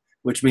rev,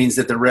 which means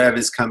that the rev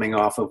is coming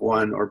off of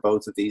one or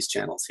both of these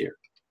channels here.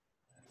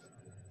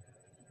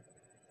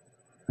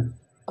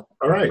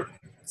 All right.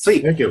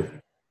 Sweet. Thank you.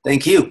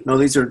 Thank you. No,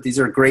 these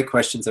are great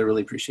questions. I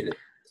really appreciate it.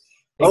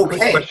 Okay.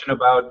 Quick question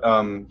about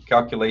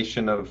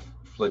calculation of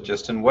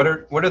phlogiston. What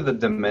are the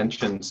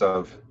dimensions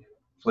of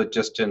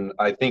phlogiston,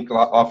 I think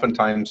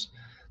oftentimes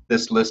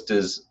this list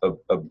is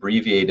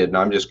abbreviated, and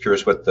I'm just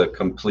curious what the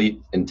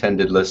complete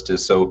intended list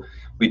is. So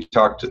we've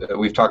talked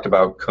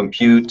about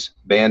compute,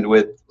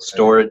 bandwidth,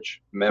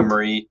 storage,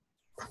 memory,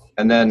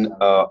 and then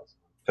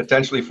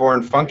potentially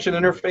foreign function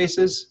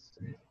interfaces.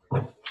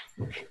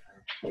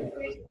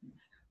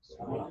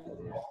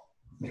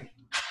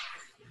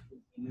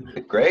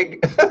 Greg,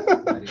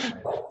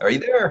 are you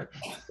there?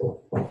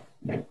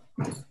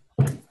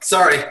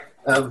 Sorry,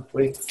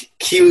 we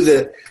cue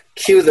the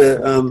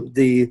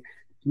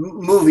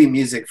movie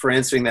music for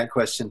answering that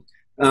question.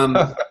 Do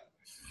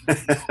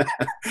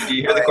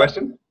you hear the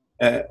question?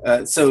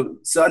 So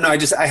no,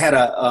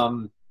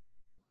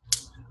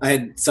 I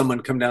had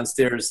someone come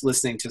downstairs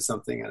listening to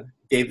something. I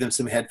gave them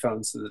some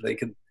headphones so that they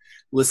could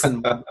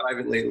listen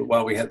privately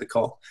while we had the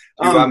call.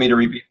 Do you want me to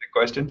repeat the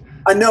question?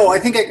 No, I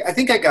think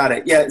I got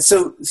it. Yeah.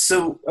 So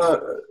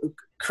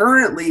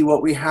currently,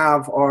 what we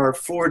have are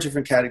 4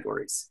 different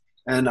categories,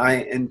 and I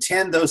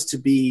intend those to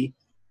be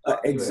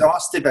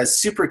exhaustive as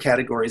super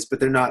categories, but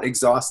they're not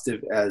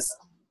exhaustive as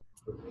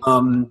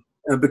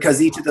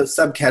because each of those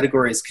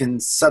subcategories can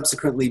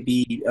subsequently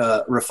be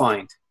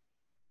refined.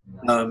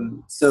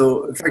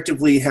 So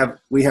effectively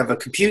we have a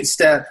compute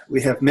step,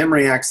 we have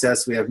memory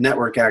access, we have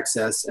network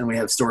access, and we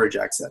have storage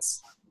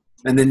access.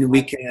 And then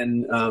we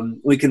can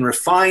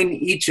refine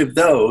each of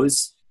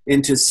those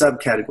into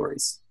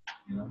subcategories.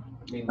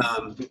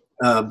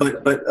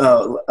 But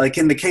like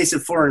in the case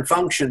of foreign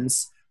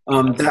functions,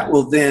 that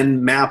will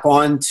then map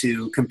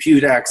onto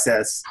compute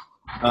access,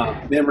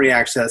 memory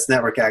access,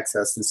 network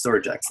access, and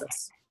storage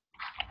access.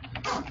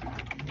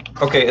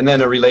 Okay, and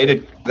then a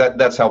related,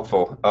 that's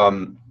helpful.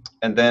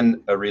 And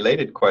then a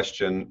related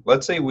question,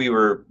 let's say we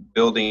were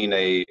building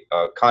a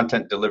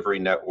content delivery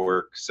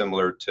network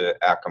similar to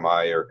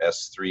Akamai or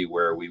S3,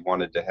 where we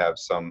wanted to have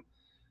some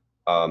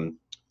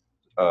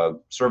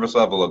service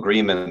level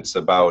agreements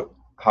about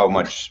how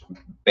much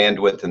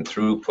bandwidth and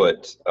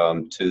throughput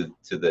to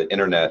the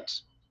internet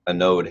a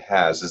node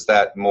has. Is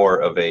that more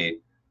of a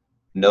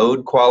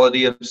node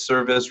quality of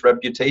service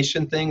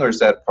reputation thing, or is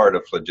that part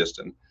of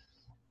phlogiston?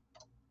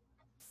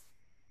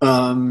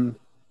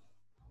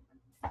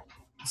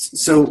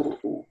 So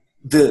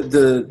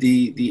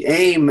the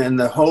aim and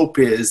the hope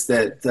is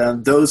that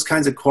those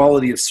kinds of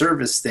quality of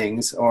service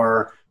things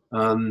are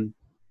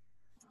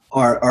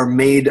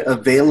made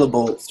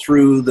available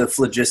through the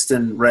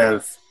phlogiston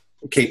rev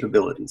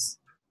capabilities.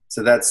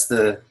 So that's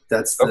the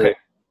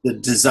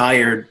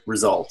desired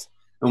result.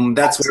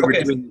 That's where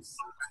we're doing this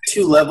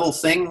 2-level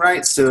thing,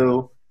 right?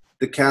 So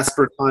the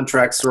Casper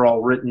contracts are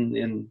all written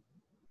in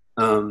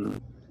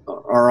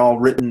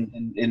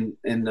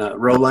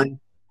Rchain.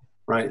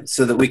 Right,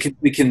 so that we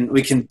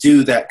can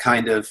do that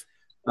kind of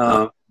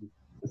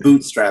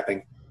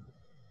bootstrapping.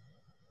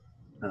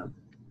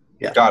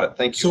 Yeah. Got it.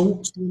 Thank you.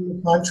 So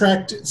the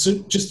contract. So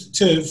just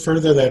to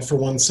further that for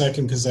 1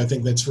 second, because I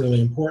think that's really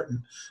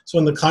important. So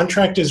when the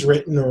contract is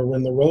written, or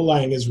when the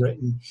Rchain is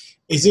written,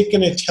 is it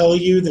going to tell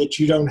you that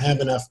you don't have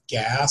enough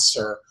gas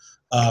or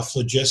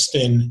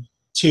phlogiston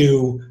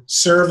to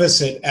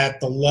service it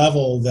at the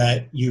level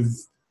that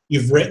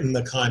you've written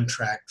the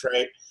contract,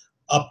 right?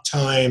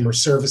 Uptime or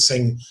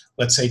servicing,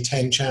 let's say,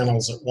 10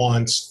 channels at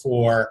once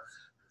for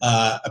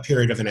a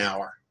period of an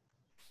hour.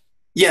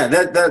 Yeah,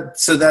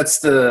 so that's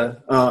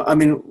the. I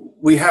mean,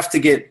 we have to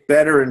get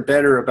better and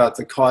better about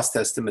the cost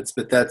estimates,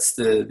 but that's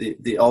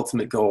the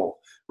ultimate goal,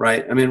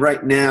 right? I mean,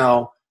 right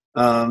now,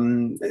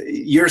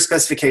 your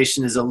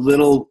specification is a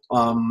little.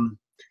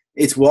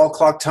 It's wall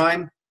clock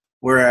time,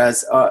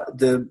 whereas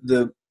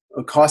the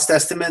cost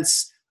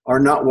estimates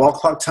are not wall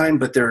clock time,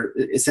 but they're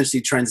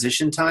essentially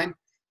transition time.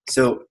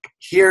 So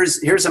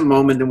here's a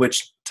moment in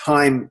which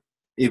time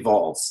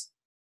evolves.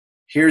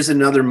 Here's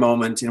another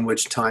moment in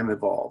which time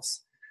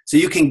evolves. So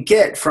you can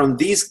get from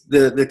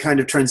the kind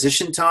of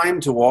transition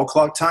time to wall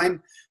clock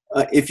time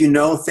if you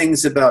know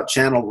things about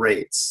channel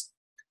rates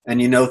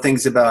and you know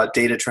things about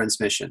data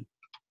transmission.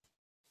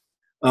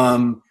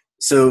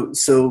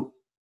 So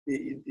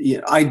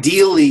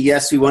ideally,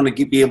 yes, we want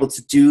to be able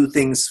to do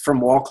things from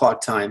wall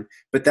clock time,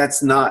 but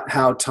that's not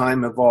how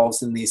time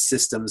evolves in these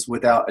systems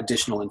without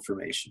additional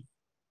information.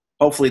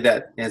 Hopefully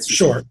that answers.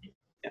 Sure.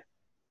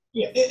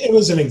 Yeah, it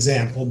was an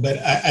example, but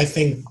I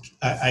think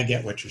I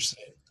get what you're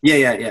saying.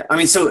 Yeah. I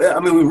mean,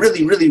 we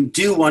really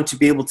do want to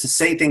be able to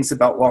say things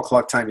about wall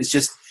clock time. It's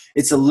just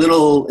it's a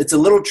little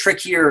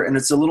trickier and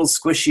it's a little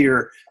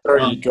squishier.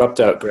 Sorry, you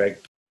dropped out, Greg.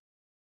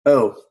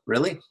 Oh,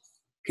 really?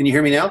 Can you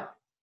hear me now?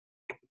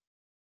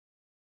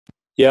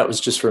 Yeah, it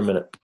was just for a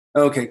minute.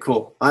 Okay,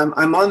 cool. I'm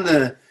on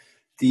the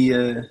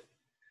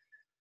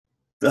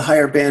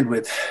higher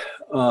bandwidth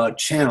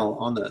channel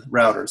on the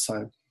router.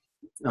 So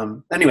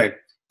anyway,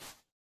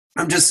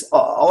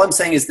 all I'm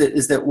saying is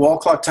that wall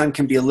clock time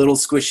can be a little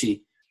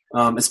squishy,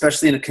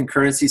 especially in a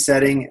concurrency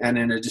setting and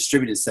in a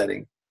distributed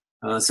setting.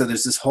 So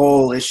there's this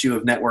whole issue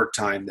of network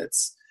time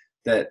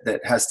that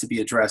has to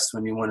be addressed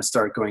when you want to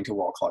start going to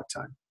wall clock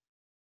time.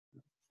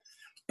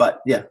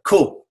 But yeah,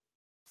 cool.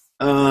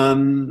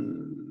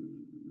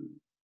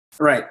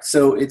 Right.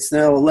 So it's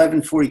now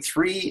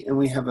 11:43, and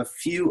we have a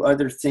few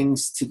other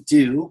things to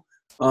do.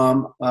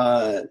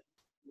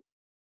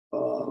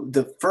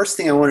 The first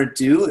thing I want to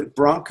do,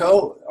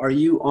 Bronco, are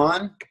you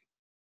on?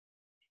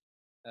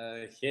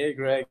 Hey,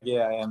 Greg.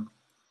 Yeah, I am.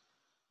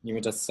 Give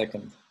me just a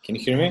second. Can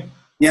you hear me?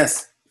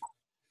 Yes.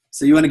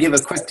 So you want to give a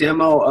quick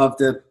demo of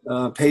the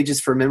pages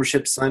for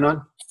membership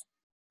sign-on?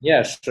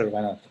 Yeah, sure.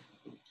 Why not?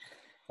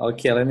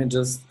 Okay, let me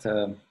just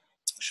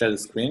share the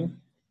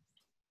screen.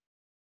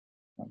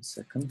 1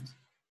 second.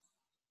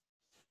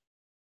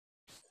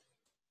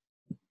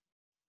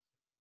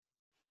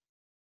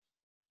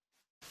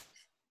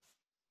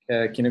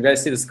 Can you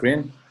guys see the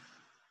screen?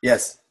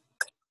 Yes.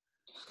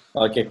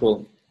 Okay,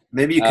 cool.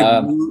 Maybe you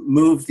could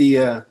move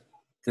the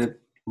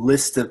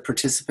list of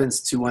participants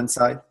to one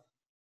side.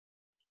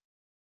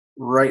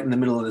 Right in the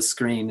middle of the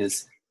screen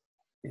is,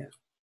 yeah.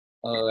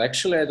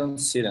 Actually, I don't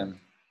see them.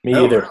 Me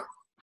either.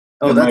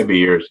 That might be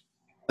yours.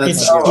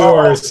 It's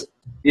yours.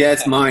 Yeah,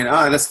 it's mine.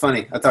 Ah, that's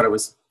funny. I thought it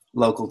was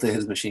local to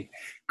his machine.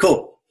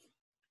 Cool.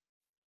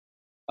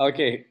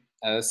 Okay,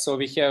 so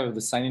we have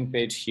the sign-in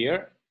page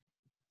here.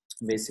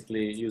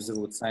 Basically, user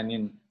would sign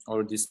in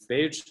over this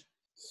page.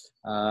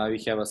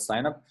 We have a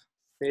sign-up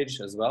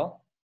page as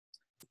well.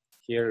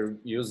 Here,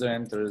 user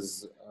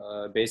enters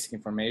basic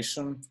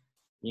information,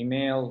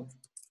 email.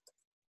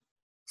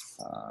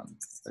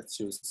 Let's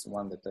use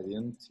one that I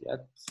didn't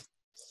yet.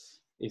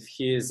 If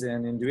he is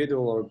an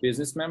individual or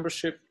business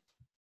membership,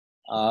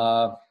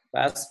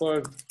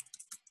 password,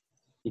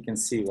 he can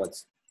see what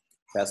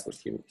password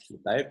he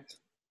typed,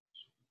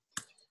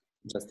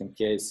 just in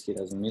case he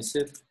doesn't miss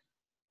it.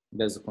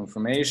 There's a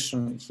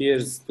confirmation.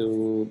 Here's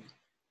to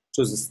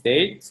choose a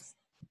state.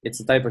 It's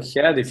a type of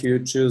head. If you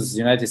choose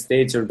United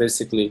States, you're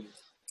basically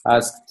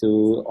asked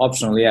to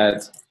optionally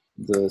add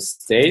the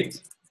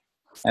state,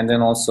 and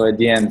then also at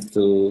the end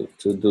to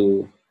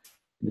do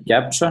the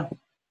captcha.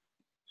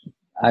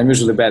 I'm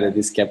usually bad at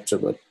this captcha,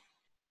 but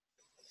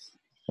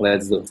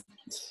let's do.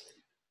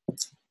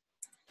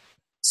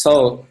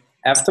 So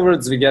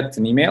afterwards, we get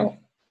an email.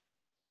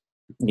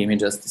 Give me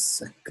just a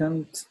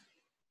second.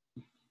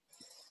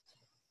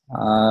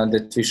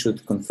 That we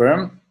should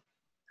confirm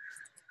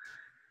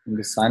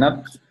the sign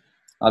up.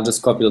 I'll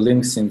just copy the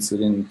link since we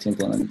didn't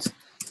implement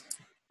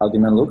how the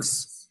email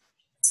looks.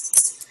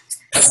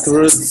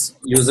 Afterwards,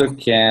 user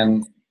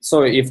can,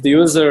 so if the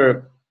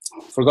user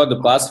forgot the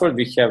password,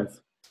 we have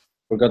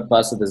forgot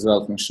password as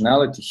well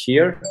functionality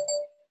here.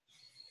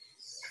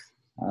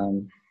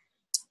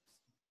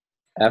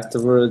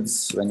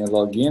 Afterwards, when you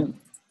log in,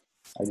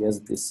 I guess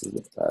this is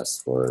the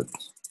password.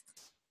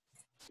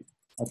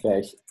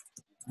 Okay,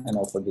 I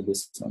know for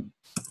this one.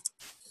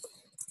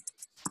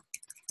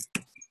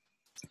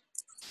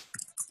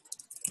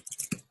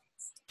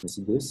 Is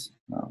it this?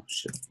 No,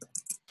 shit.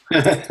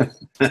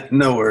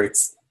 No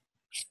worries.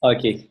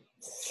 Okay.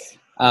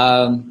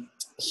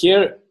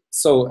 Here,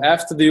 so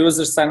after the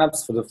user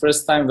signups for the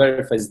first time,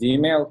 verifies the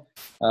email,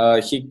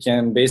 he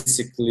can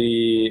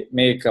basically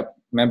make a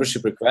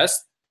membership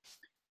request.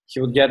 He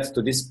would get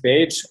to this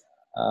page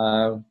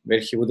where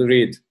he would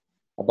read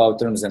about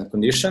terms and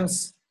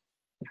conditions.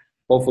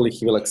 Hopefully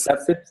he will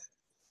accept it.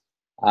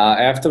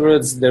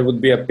 Afterwards, there would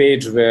be a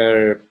page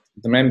where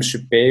the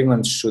membership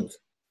payment should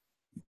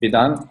be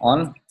done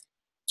on.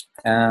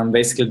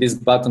 Basically, this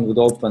button would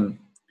open.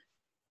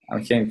 I'm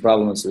having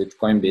problems with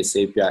Coinbase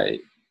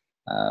API.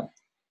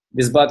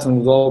 This button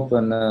would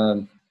open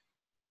a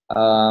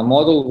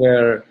model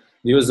where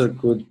the user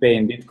could pay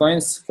in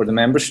Bitcoins for the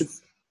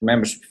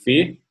membership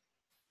fee.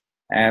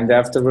 And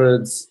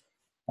afterwards,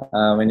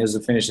 when user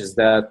finishes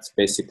that,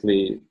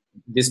 basically,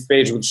 this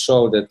page would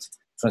show that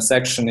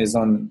transaction is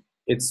on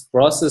its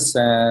process,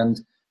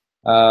 and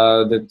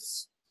that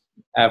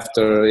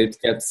after it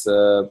gets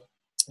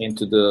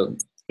into the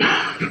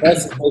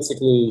process,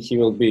 basically he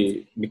will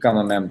become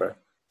a member.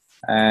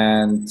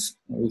 And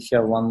we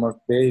have one more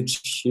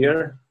page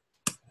here,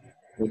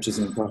 which is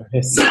in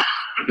progress.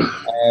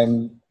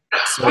 And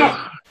so,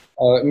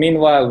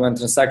 meanwhile, when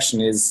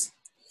transaction is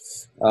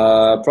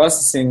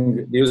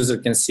processing, the user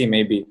can see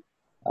maybe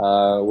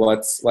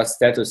what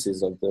status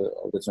is of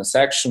the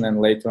transaction, and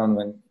later on,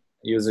 when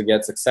user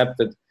gets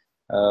accepted,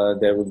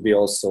 there would be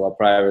also a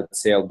private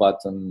sale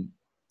button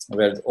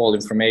where all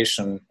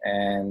information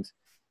and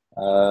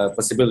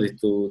possibility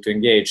to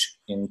engage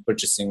in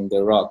purchasing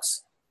the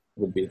rocks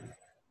would be.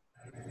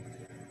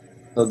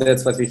 So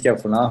that's what we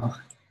have for now.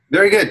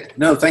 Very good.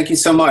 No, thank you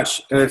so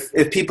much.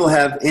 If people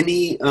have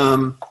any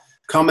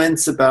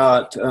comments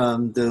about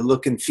the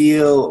look and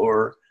feel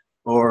or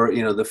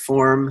the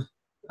form.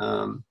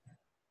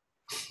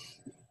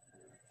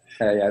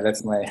 Yeah,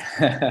 that's my.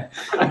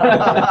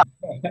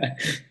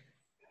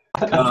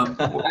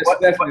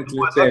 What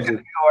look and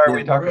feel are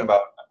we talking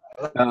about?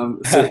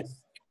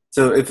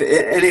 So if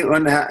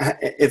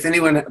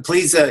anyone,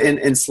 please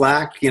in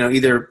Slack,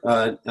 either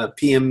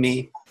PM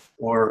me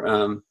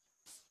or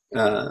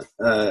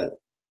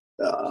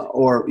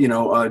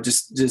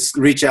just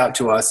reach out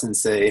to us and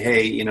say,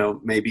 hey,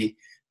 maybe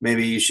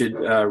you should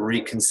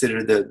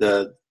reconsider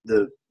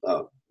the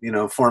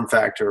form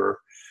factor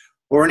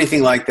or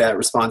anything like that,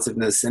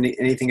 responsiveness,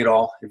 anything at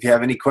all. If you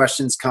have any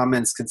questions,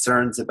 comments,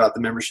 concerns about the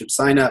membership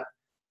sign up.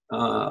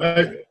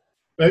 I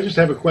just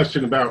have a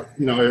question about,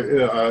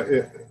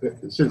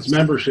 since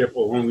membership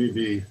will only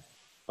be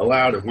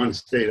allowed in one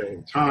state at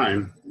a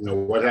time,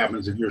 what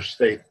happens if your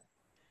state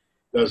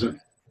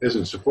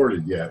isn't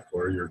supported yet,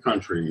 or your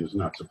country is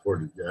not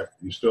supported yet?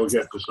 You still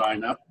get to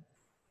sign up?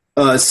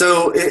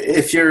 So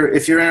if you're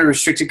in a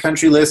restricted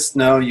country list,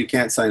 no, you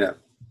can't sign up.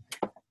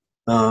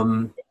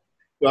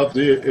 Well,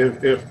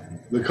 if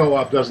the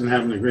co-op doesn't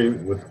have an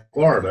agreement with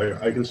Florida,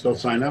 I can still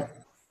sign up?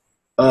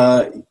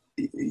 I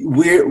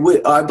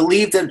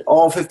believe that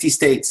all 50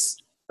 states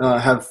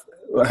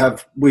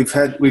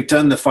we've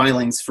done the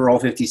filings for all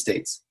 50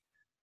 states.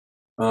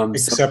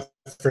 Except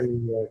for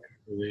New York, I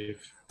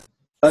believe.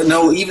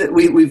 No, even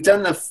we've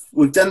done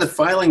the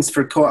filings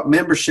for co-op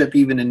membership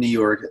even in New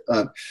York.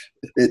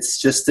 It's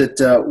just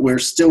that we're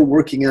still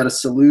working out a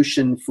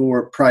solution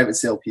for private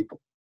sale people.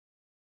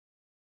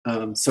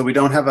 So we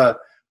don't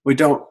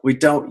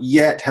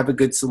yet have a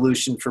good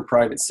solution for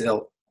private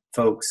sale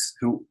folks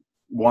who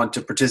want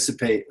to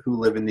participate who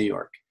live in New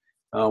York.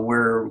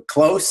 We're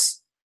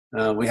close.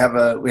 We have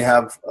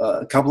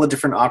a couple of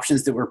different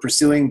options that we're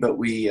pursuing, but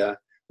we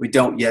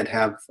don't yet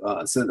have.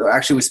 So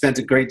actually, we spent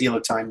a great deal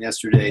of time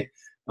yesterday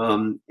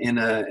in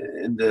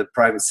the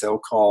private sale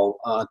call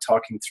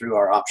talking through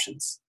our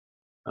options.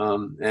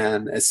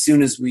 And as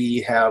soon as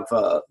we have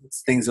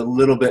things a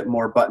little bit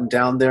more buttoned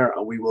down there,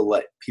 we will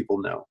let people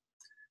know.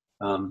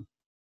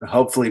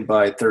 Hopefully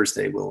by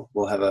Thursday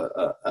we'll have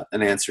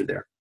an answer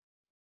there.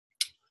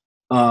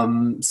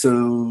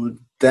 So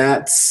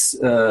that's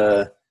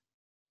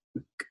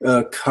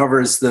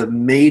covers the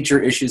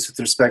major issues with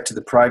respect to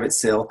the private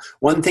sale.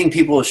 One thing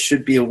people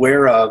should be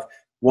aware of: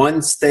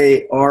 once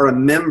they are a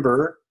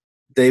member,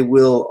 they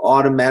will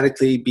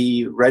automatically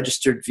be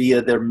registered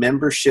via their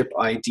membership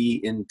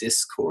ID in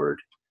Discord.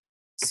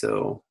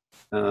 So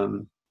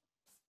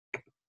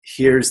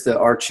here's the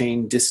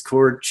Rchain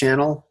Discord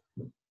channel,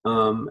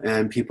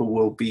 and people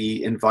will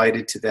be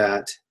invited to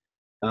that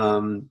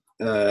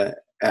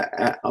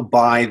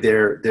by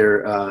their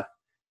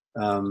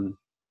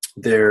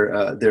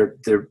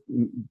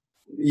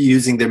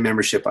using their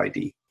membership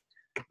ID.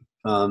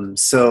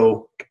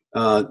 So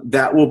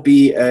that will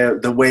be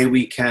the way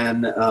we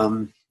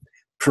can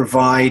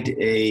provide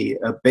a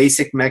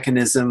basic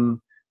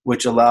mechanism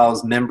which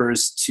allows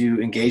members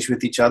to engage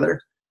with each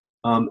other.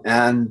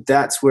 And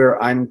that's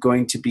where I'm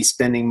going to be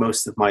spending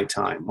most of my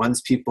time.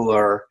 Once people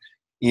are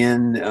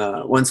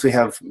once we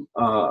have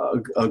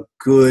a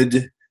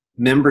good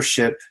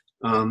membership,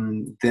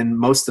 then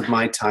most of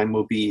my time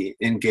will be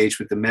engaged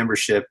with the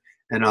membership,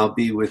 and I'll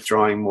be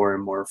withdrawing more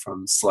and more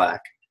from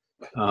Slack.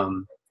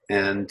 So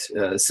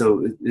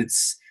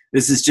this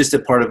is just a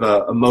part of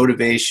a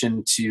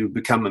motivation to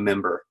become a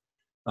member.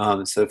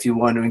 So if you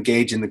want to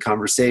engage in the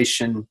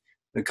conversation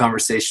real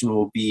conversation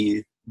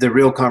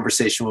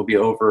will be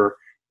over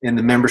in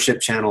the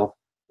membership channel,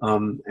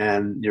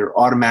 and you're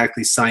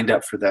automatically signed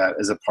up for that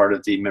as a part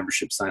of the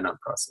membership sign-up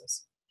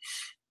process.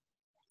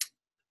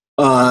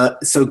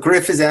 So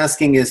Griff is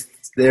asking if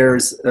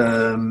there's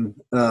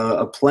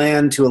a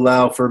plan to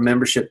allow for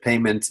membership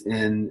payment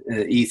in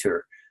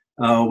Ether.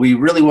 We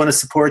really want to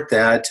support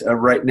that.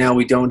 Right now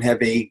we don't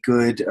have a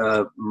good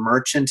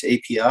merchant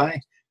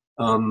API.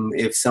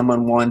 If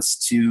someone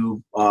wants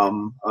to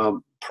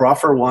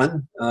proffer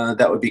one,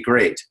 that would be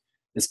great,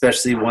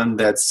 especially one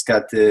that's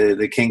got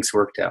the kinks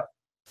worked out.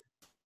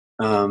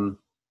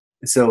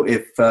 So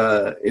if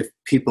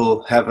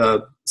people have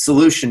a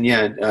solution,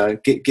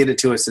 get it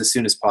to us as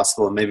soon as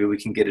possible, and maybe we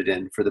can get it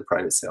in for the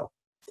private sale.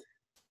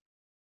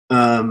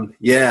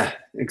 Yeah,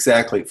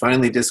 exactly.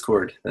 Finally,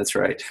 Discord. That's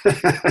right.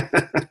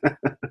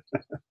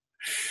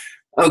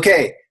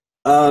 Okay.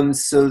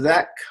 So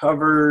that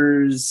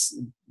covers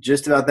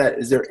just about that.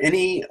 Is there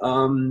any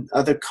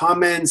other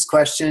comments,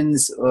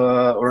 questions,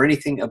 or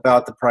anything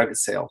about the private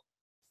sale?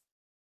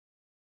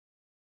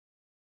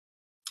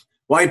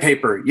 White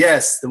paper.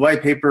 Yes, the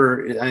white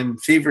paper, I'm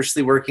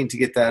feverishly working to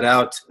get that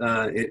out.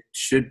 It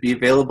should be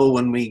available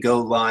when we go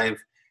live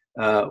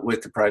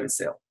with the private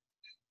sale.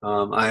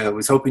 I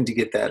was hoping to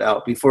get that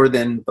out before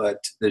then,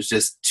 but there's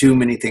just too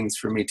many things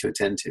for me to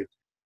attend to.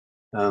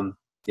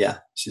 Yeah,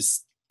 it's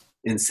just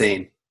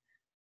insane.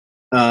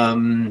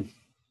 I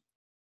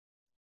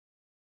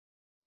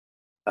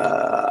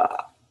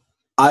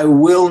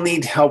will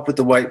need help with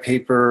the white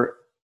paper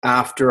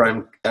after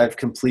I've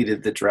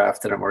completed the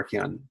draft that I'm working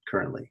on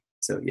currently.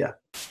 So yeah.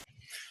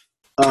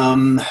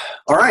 All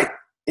right.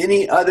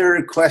 Any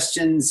other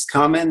questions,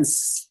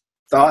 comments,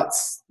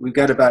 thoughts? We've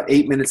got about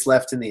 8 minutes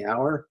left in the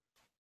hour.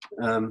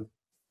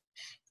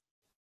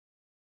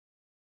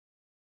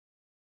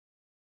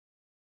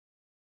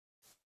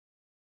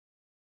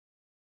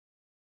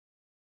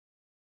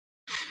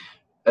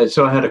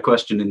 So I had a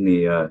question in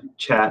the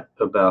chat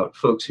about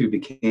folks who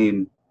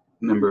became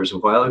members a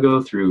while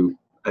ago through,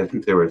 I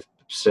think there were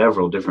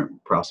several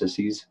different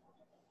processes.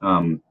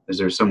 Is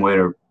there some way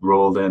to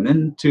roll them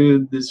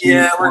into this?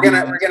 Yeah, we're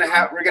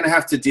gonna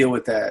have to deal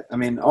with that. I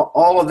mean,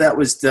 all of that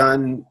was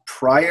done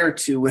prior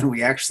to when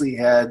we actually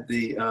had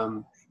the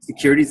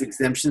securities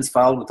exemptions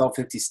filed with all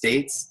 50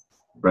 states.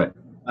 Right.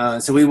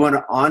 So we want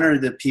to honor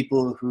the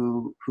people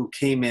who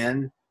came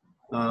in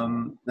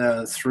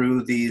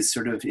through these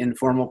sort of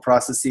informal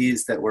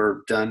processes that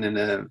were done in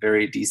a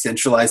very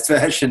decentralized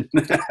fashion.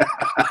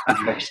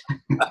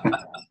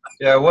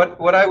 Yeah,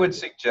 what I would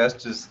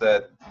suggest is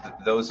that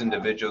those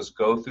individuals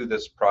go through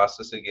this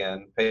process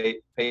again,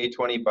 pay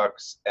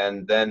 $20,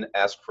 and then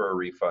ask for a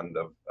refund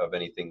of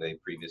anything they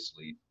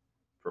previously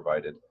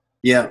provided.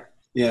 Yeah,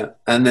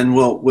 and then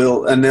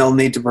and they'll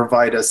need to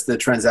provide us the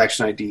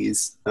transaction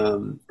IDs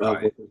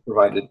Right.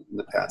 provided in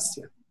the past.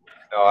 Yeah.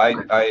 No,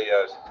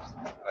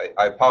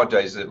 I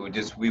apologize that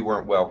we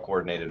weren't well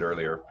coordinated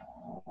earlier.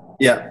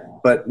 Yeah,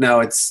 but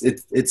now it's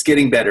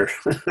getting better.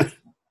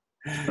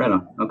 Right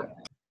on. Okay.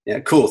 Yeah,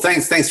 cool.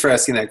 Thanks for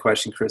asking that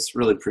question, Chris.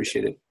 Really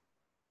appreciate it.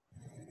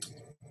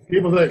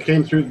 People that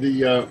came through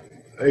the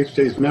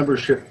HJ's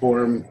membership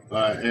form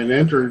and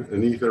entered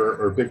an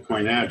Ether or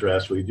Bitcoin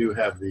address, we do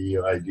have the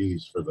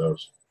IDs for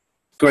those.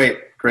 Great,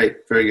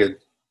 very good.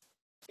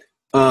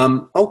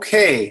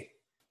 Okay,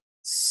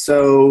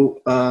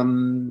 so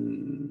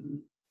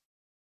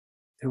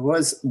there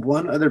was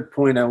one other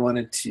point I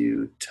wanted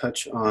to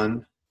touch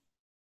on,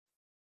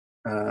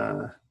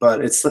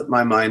 but it slipped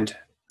my mind.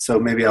 So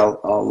maybe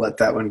I'll let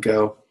that one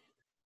go.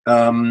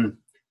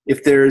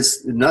 If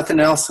there's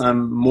nothing else,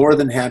 I'm more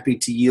than happy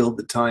to yield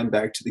the time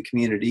back to the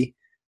community.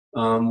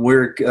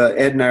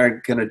 Ed and I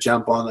are going to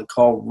jump on the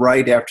call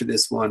right after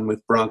this one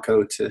with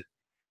Bronco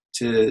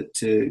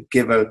to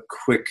give a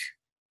quick.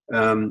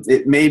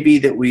 It may be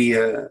that we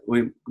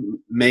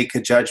make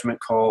a judgment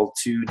call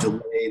to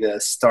delay the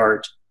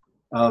start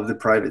of the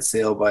private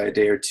sale by a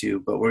day or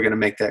two, but we're going to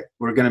make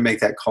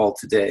that call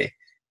today,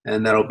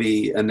 and that'll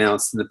be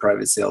announced in the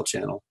private sale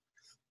channel.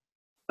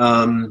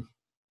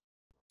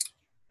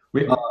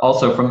 We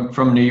also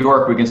from New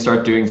York, we can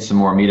start doing some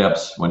more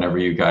meetups whenever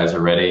you guys are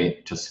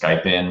ready to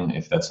Skype in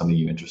if that's something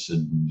you're interested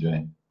in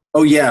doing.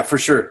 Oh yeah, for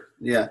sure.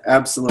 Yeah,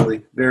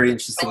 absolutely. Very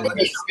interested in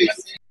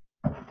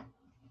that.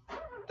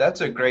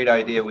 That's a great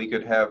idea. We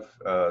could have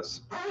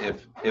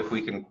if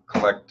we can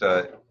collect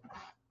a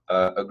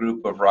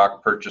group of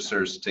rock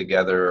purchasers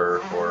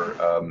together or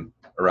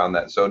around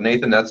that. So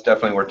Nathan, that's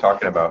definitely what we're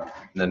talking about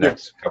in the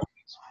next couple of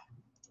weeks.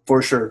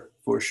 For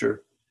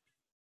sure.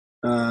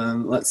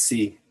 Let's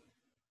see.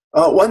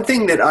 One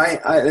thing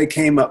that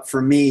came up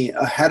for me,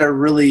 I had a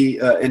really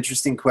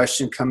interesting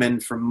question come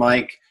in from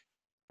Mike.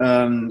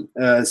 So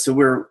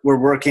we're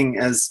working,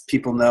 as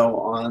people know,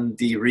 on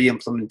the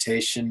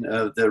re-implementation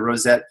of the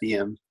Rosette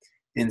VM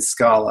in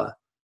Scala.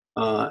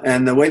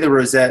 And the way the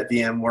Rosette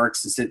VM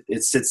works is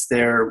it sits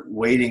there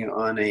waiting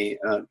on a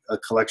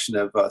collection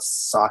of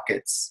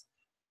sockets.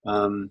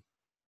 And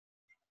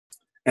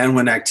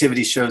when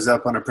activity shows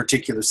up on a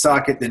particular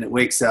socket, then it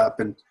wakes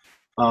up and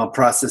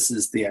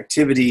processes the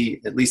activity,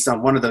 at least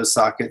on one of those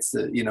sockets.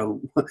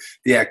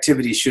 The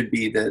activity should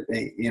be that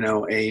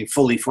a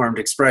fully formed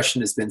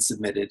expression has been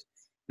submitted,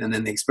 and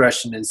then the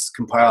expression is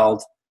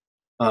compiled,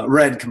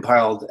 read,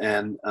 compiled,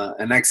 and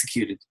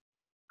executed.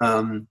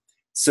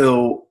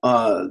 So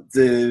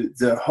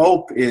the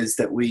hope is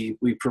that we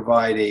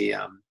provide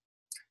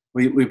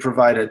we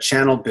provide a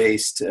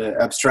channel-based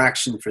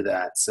abstraction for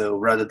that. So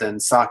rather than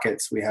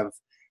sockets, we have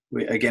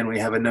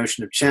a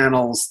notion of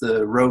channels.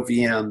 The row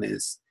VM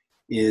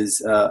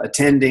is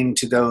attending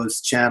to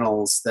those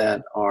channels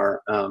that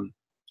are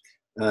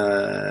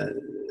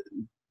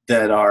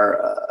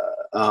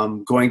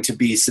going to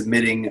be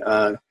submitting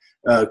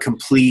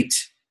complete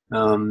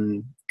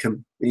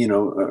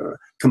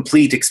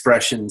complete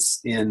expressions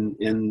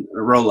in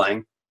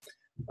Rholang,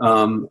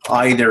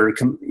 either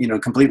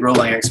complete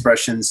Rholang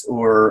expressions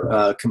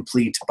or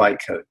complete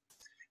bytecode.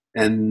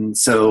 And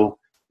so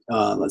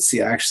let's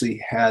see, I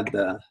actually had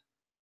the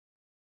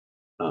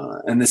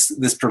and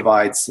this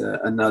provides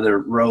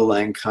another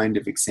Rholang kind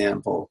of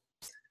example.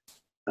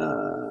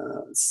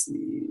 Let's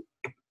see.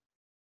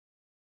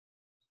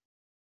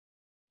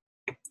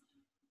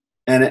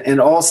 And it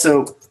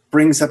also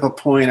brings up a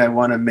point I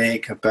want to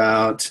make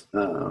about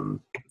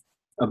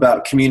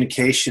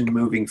communication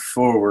moving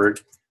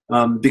forward.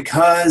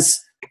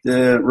 Because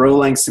the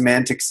Rholang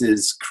semantics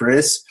is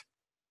crisp,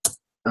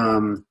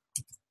 I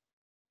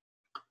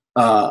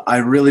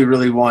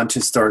really want to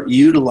start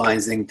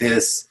utilizing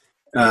this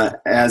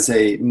as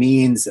a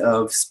means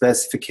of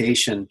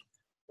specification.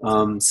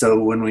 So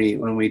when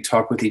we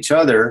talk with each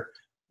other,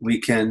 we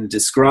can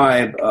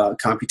describe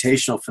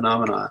computational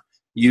phenomena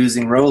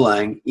using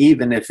Rholang,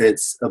 even if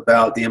it's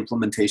about the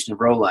implementation of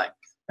Rholang.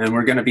 And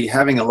we're going to be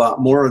having a lot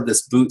more of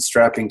this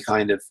bootstrapping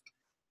kind of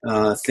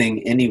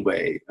thing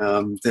anyway.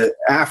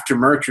 After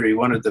Mercury,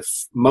 one of the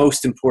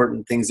most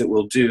important things that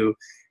we'll do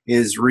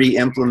is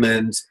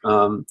re-implement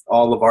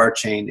all of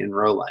Rchain in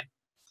Rholang.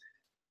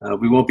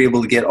 We won't be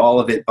able to get all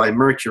of it by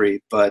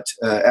Mercury, but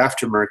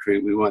after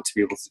Mercury, we want to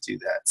be able to do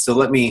that. So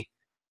let me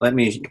let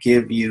me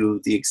give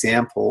you the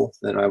example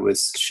that I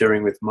was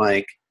sharing with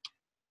Mike.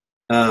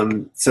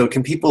 So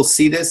can people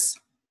see this?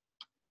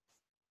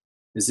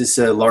 Is this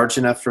large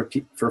enough for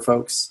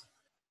folks?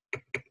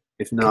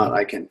 If not,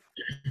 I can.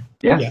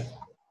 Yeah.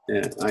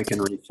 Yeah, I can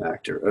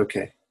refactor.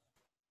 Okay.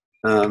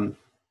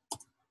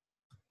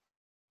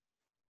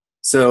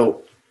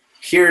 So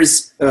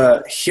here's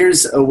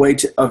a way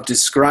of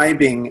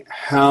describing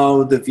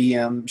how the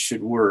VM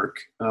should work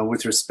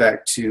with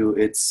respect to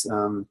its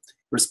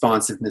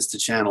responsiveness to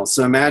channels.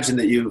 So imagine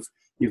that you've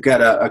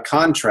got a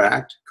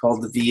contract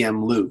called the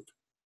VM loop,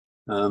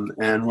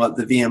 and what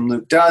the VM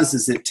loop does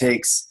is it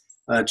takes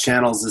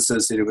channels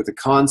associated with the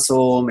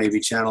console, maybe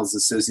channels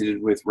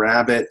associated with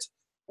Rabbit,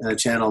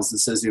 channels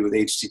associated with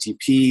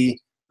HTTP.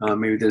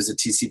 Maybe there's a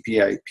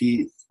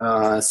TCP/IP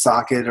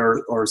socket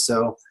or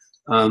so.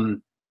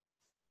 And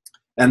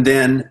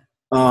then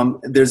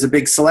there's a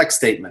big select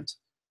statement.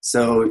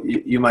 So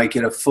you might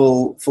get a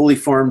fully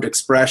formed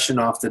expression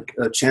off the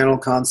channel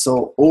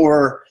console,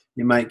 or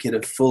you might get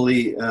a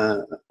fully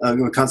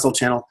console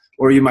channel,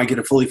 or you might get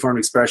a fully formed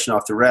expression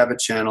off the Rabbit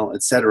channel,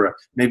 etc.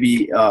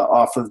 Maybe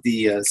off of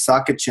the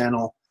socket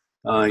channel,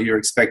 you're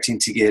expecting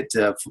to get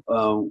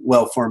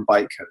well-formed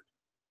bytecode.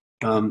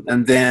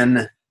 And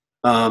then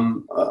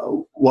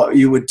what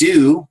you would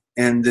do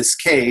in this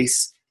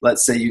case,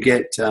 let's say you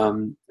get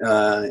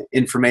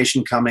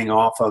information coming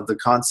off of the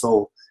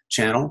console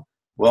channel.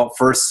 Well,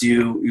 first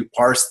you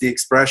parse the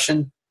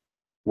expression.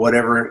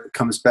 Whatever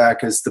comes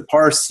back as the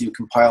parse, you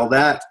compile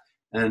that,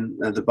 and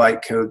the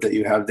bytecode that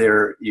you have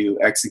there, you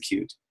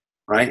execute,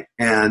 right?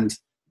 And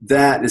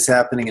that is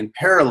happening in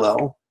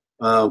parallel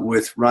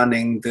with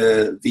running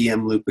the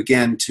VM loop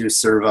again to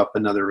serve up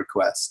another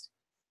request.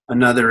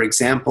 Another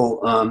example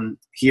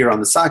here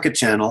on the socket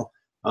channel,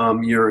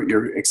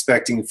 you're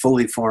expecting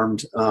fully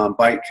formed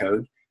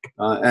bytecode,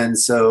 and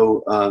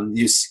so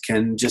you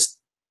can just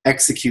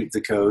execute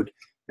the code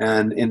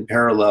and in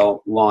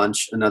parallel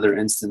launch another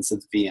instance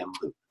of the VM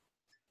loop.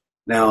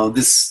 Now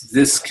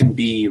this can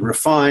be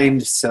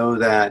refined so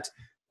that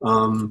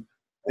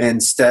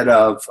instead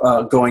of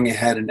going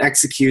ahead and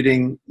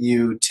executing,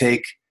 you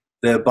take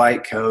the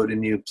bytecode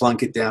and you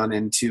plunk it down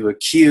into a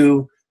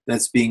queue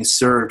that's being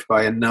served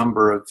by a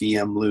number of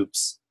VM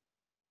loops.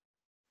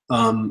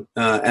 And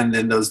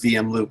then those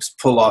VM loops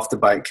pull off the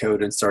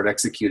bytecode and start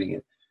executing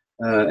it.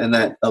 And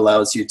that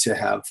allows you to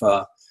have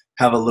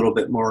a little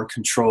bit more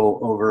control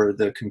over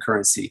the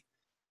concurrency.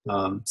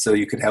 So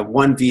you could have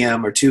one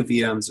VM or two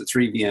VMs or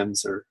three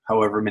VMs or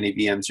however many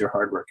VMs your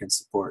hardware can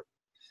support.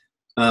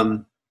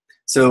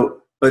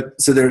 So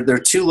there are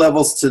two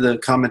levels to the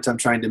comment I'm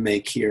trying to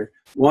make here.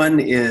 One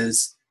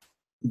is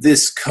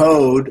this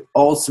code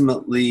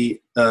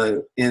ultimately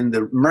in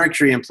the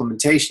Mercury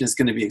implementation is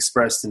going to be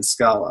expressed in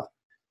Scala.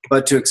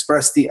 But to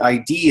express the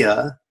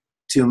idea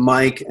to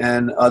Mike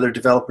and other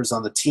developers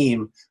on the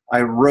team,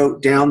 I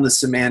wrote down the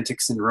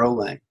semantics in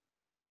Rchain.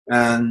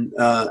 And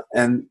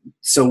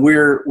so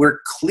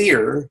we're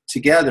clear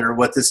together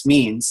what this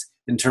means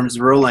in terms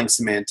of Rchain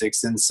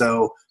semantics. And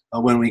so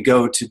when we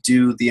go to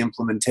do the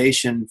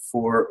implementation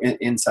for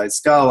inside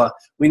Scala,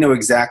 we know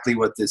exactly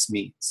what this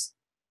means.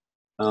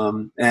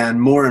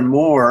 And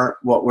more,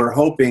 what we're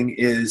hoping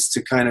is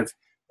to kind of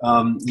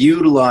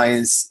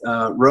utilize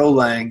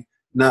Rchain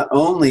not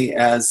only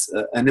as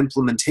an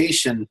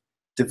implementation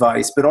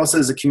device, but also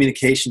as a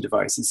communication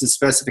device. It's a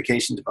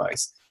specification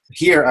device.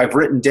 Here, I've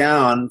written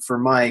down for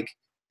Mike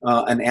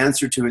an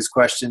answer to his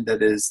question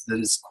that is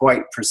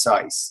quite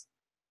precise.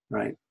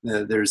 Right?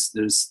 There's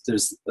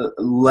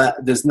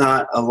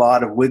not a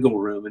lot of wiggle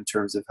room in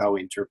terms of how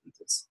we interpret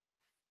this,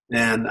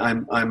 and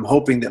I'm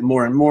hoping that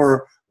more and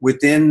more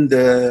within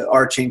the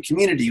Rchain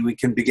community we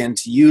can begin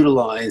to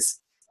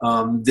utilize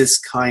this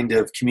kind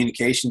of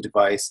communication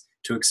device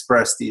to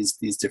express these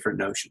different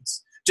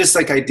notions, just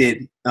like I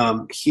did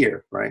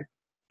here, right?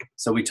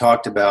 So we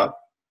talked about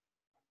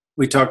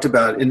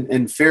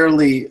in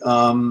fairly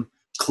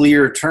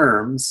clear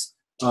terms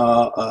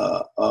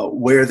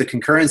where the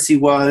concurrency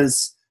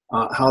was,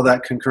 how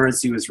that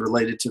concurrency was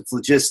related to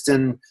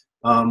phlogiston,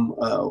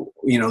 that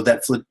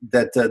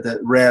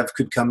Rev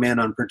could come in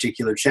on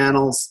particular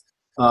channels,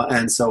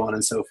 and so on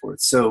and so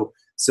forth. So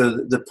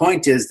the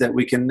point is that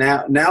we can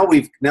now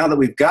that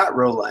we've got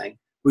Rchain,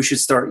 we should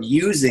start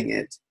using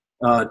it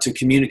to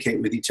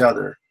communicate with each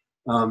other.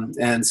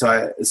 And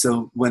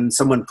so when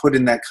someone put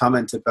in that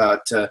comment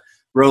about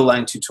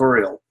Rchain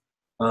tutorial,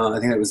 I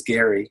think that was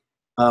Gary.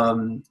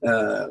 When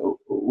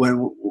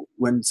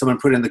someone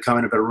put in the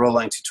comment about a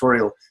Rchain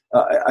tutorial,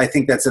 I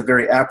think that's a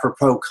very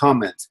apropos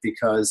comment,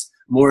 because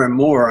more and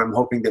more I'm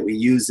hoping that we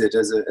use it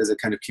as a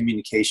kind of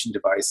communication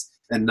device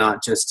and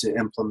not just to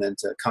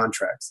implement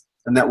contracts,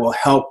 and that will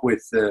help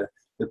with the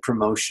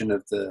promotion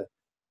of the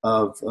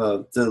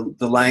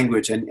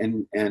language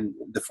and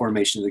the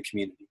formation of the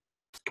community.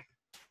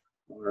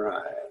 All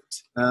right.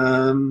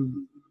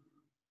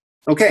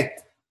 Okay.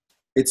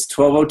 It's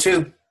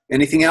 12:02.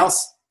 Anything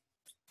else?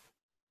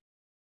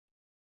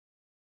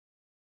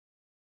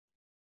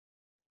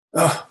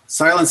 Oh,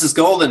 silence is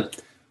golden.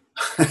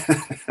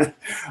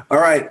 All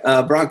right,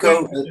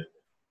 Bronco.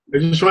 I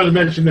just wanted to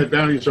mention that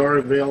bounties are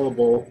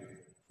available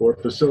for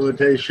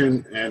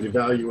facilitation and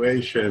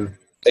evaluation.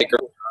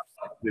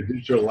 The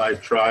digital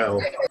live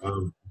trial,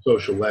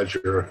 social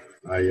ledger.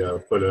 I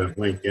put a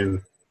link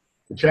in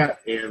the chat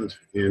and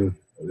in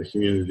the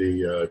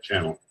community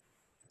channel.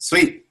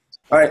 Sweet.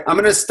 All right, I'm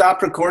going to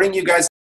stop recording. You guys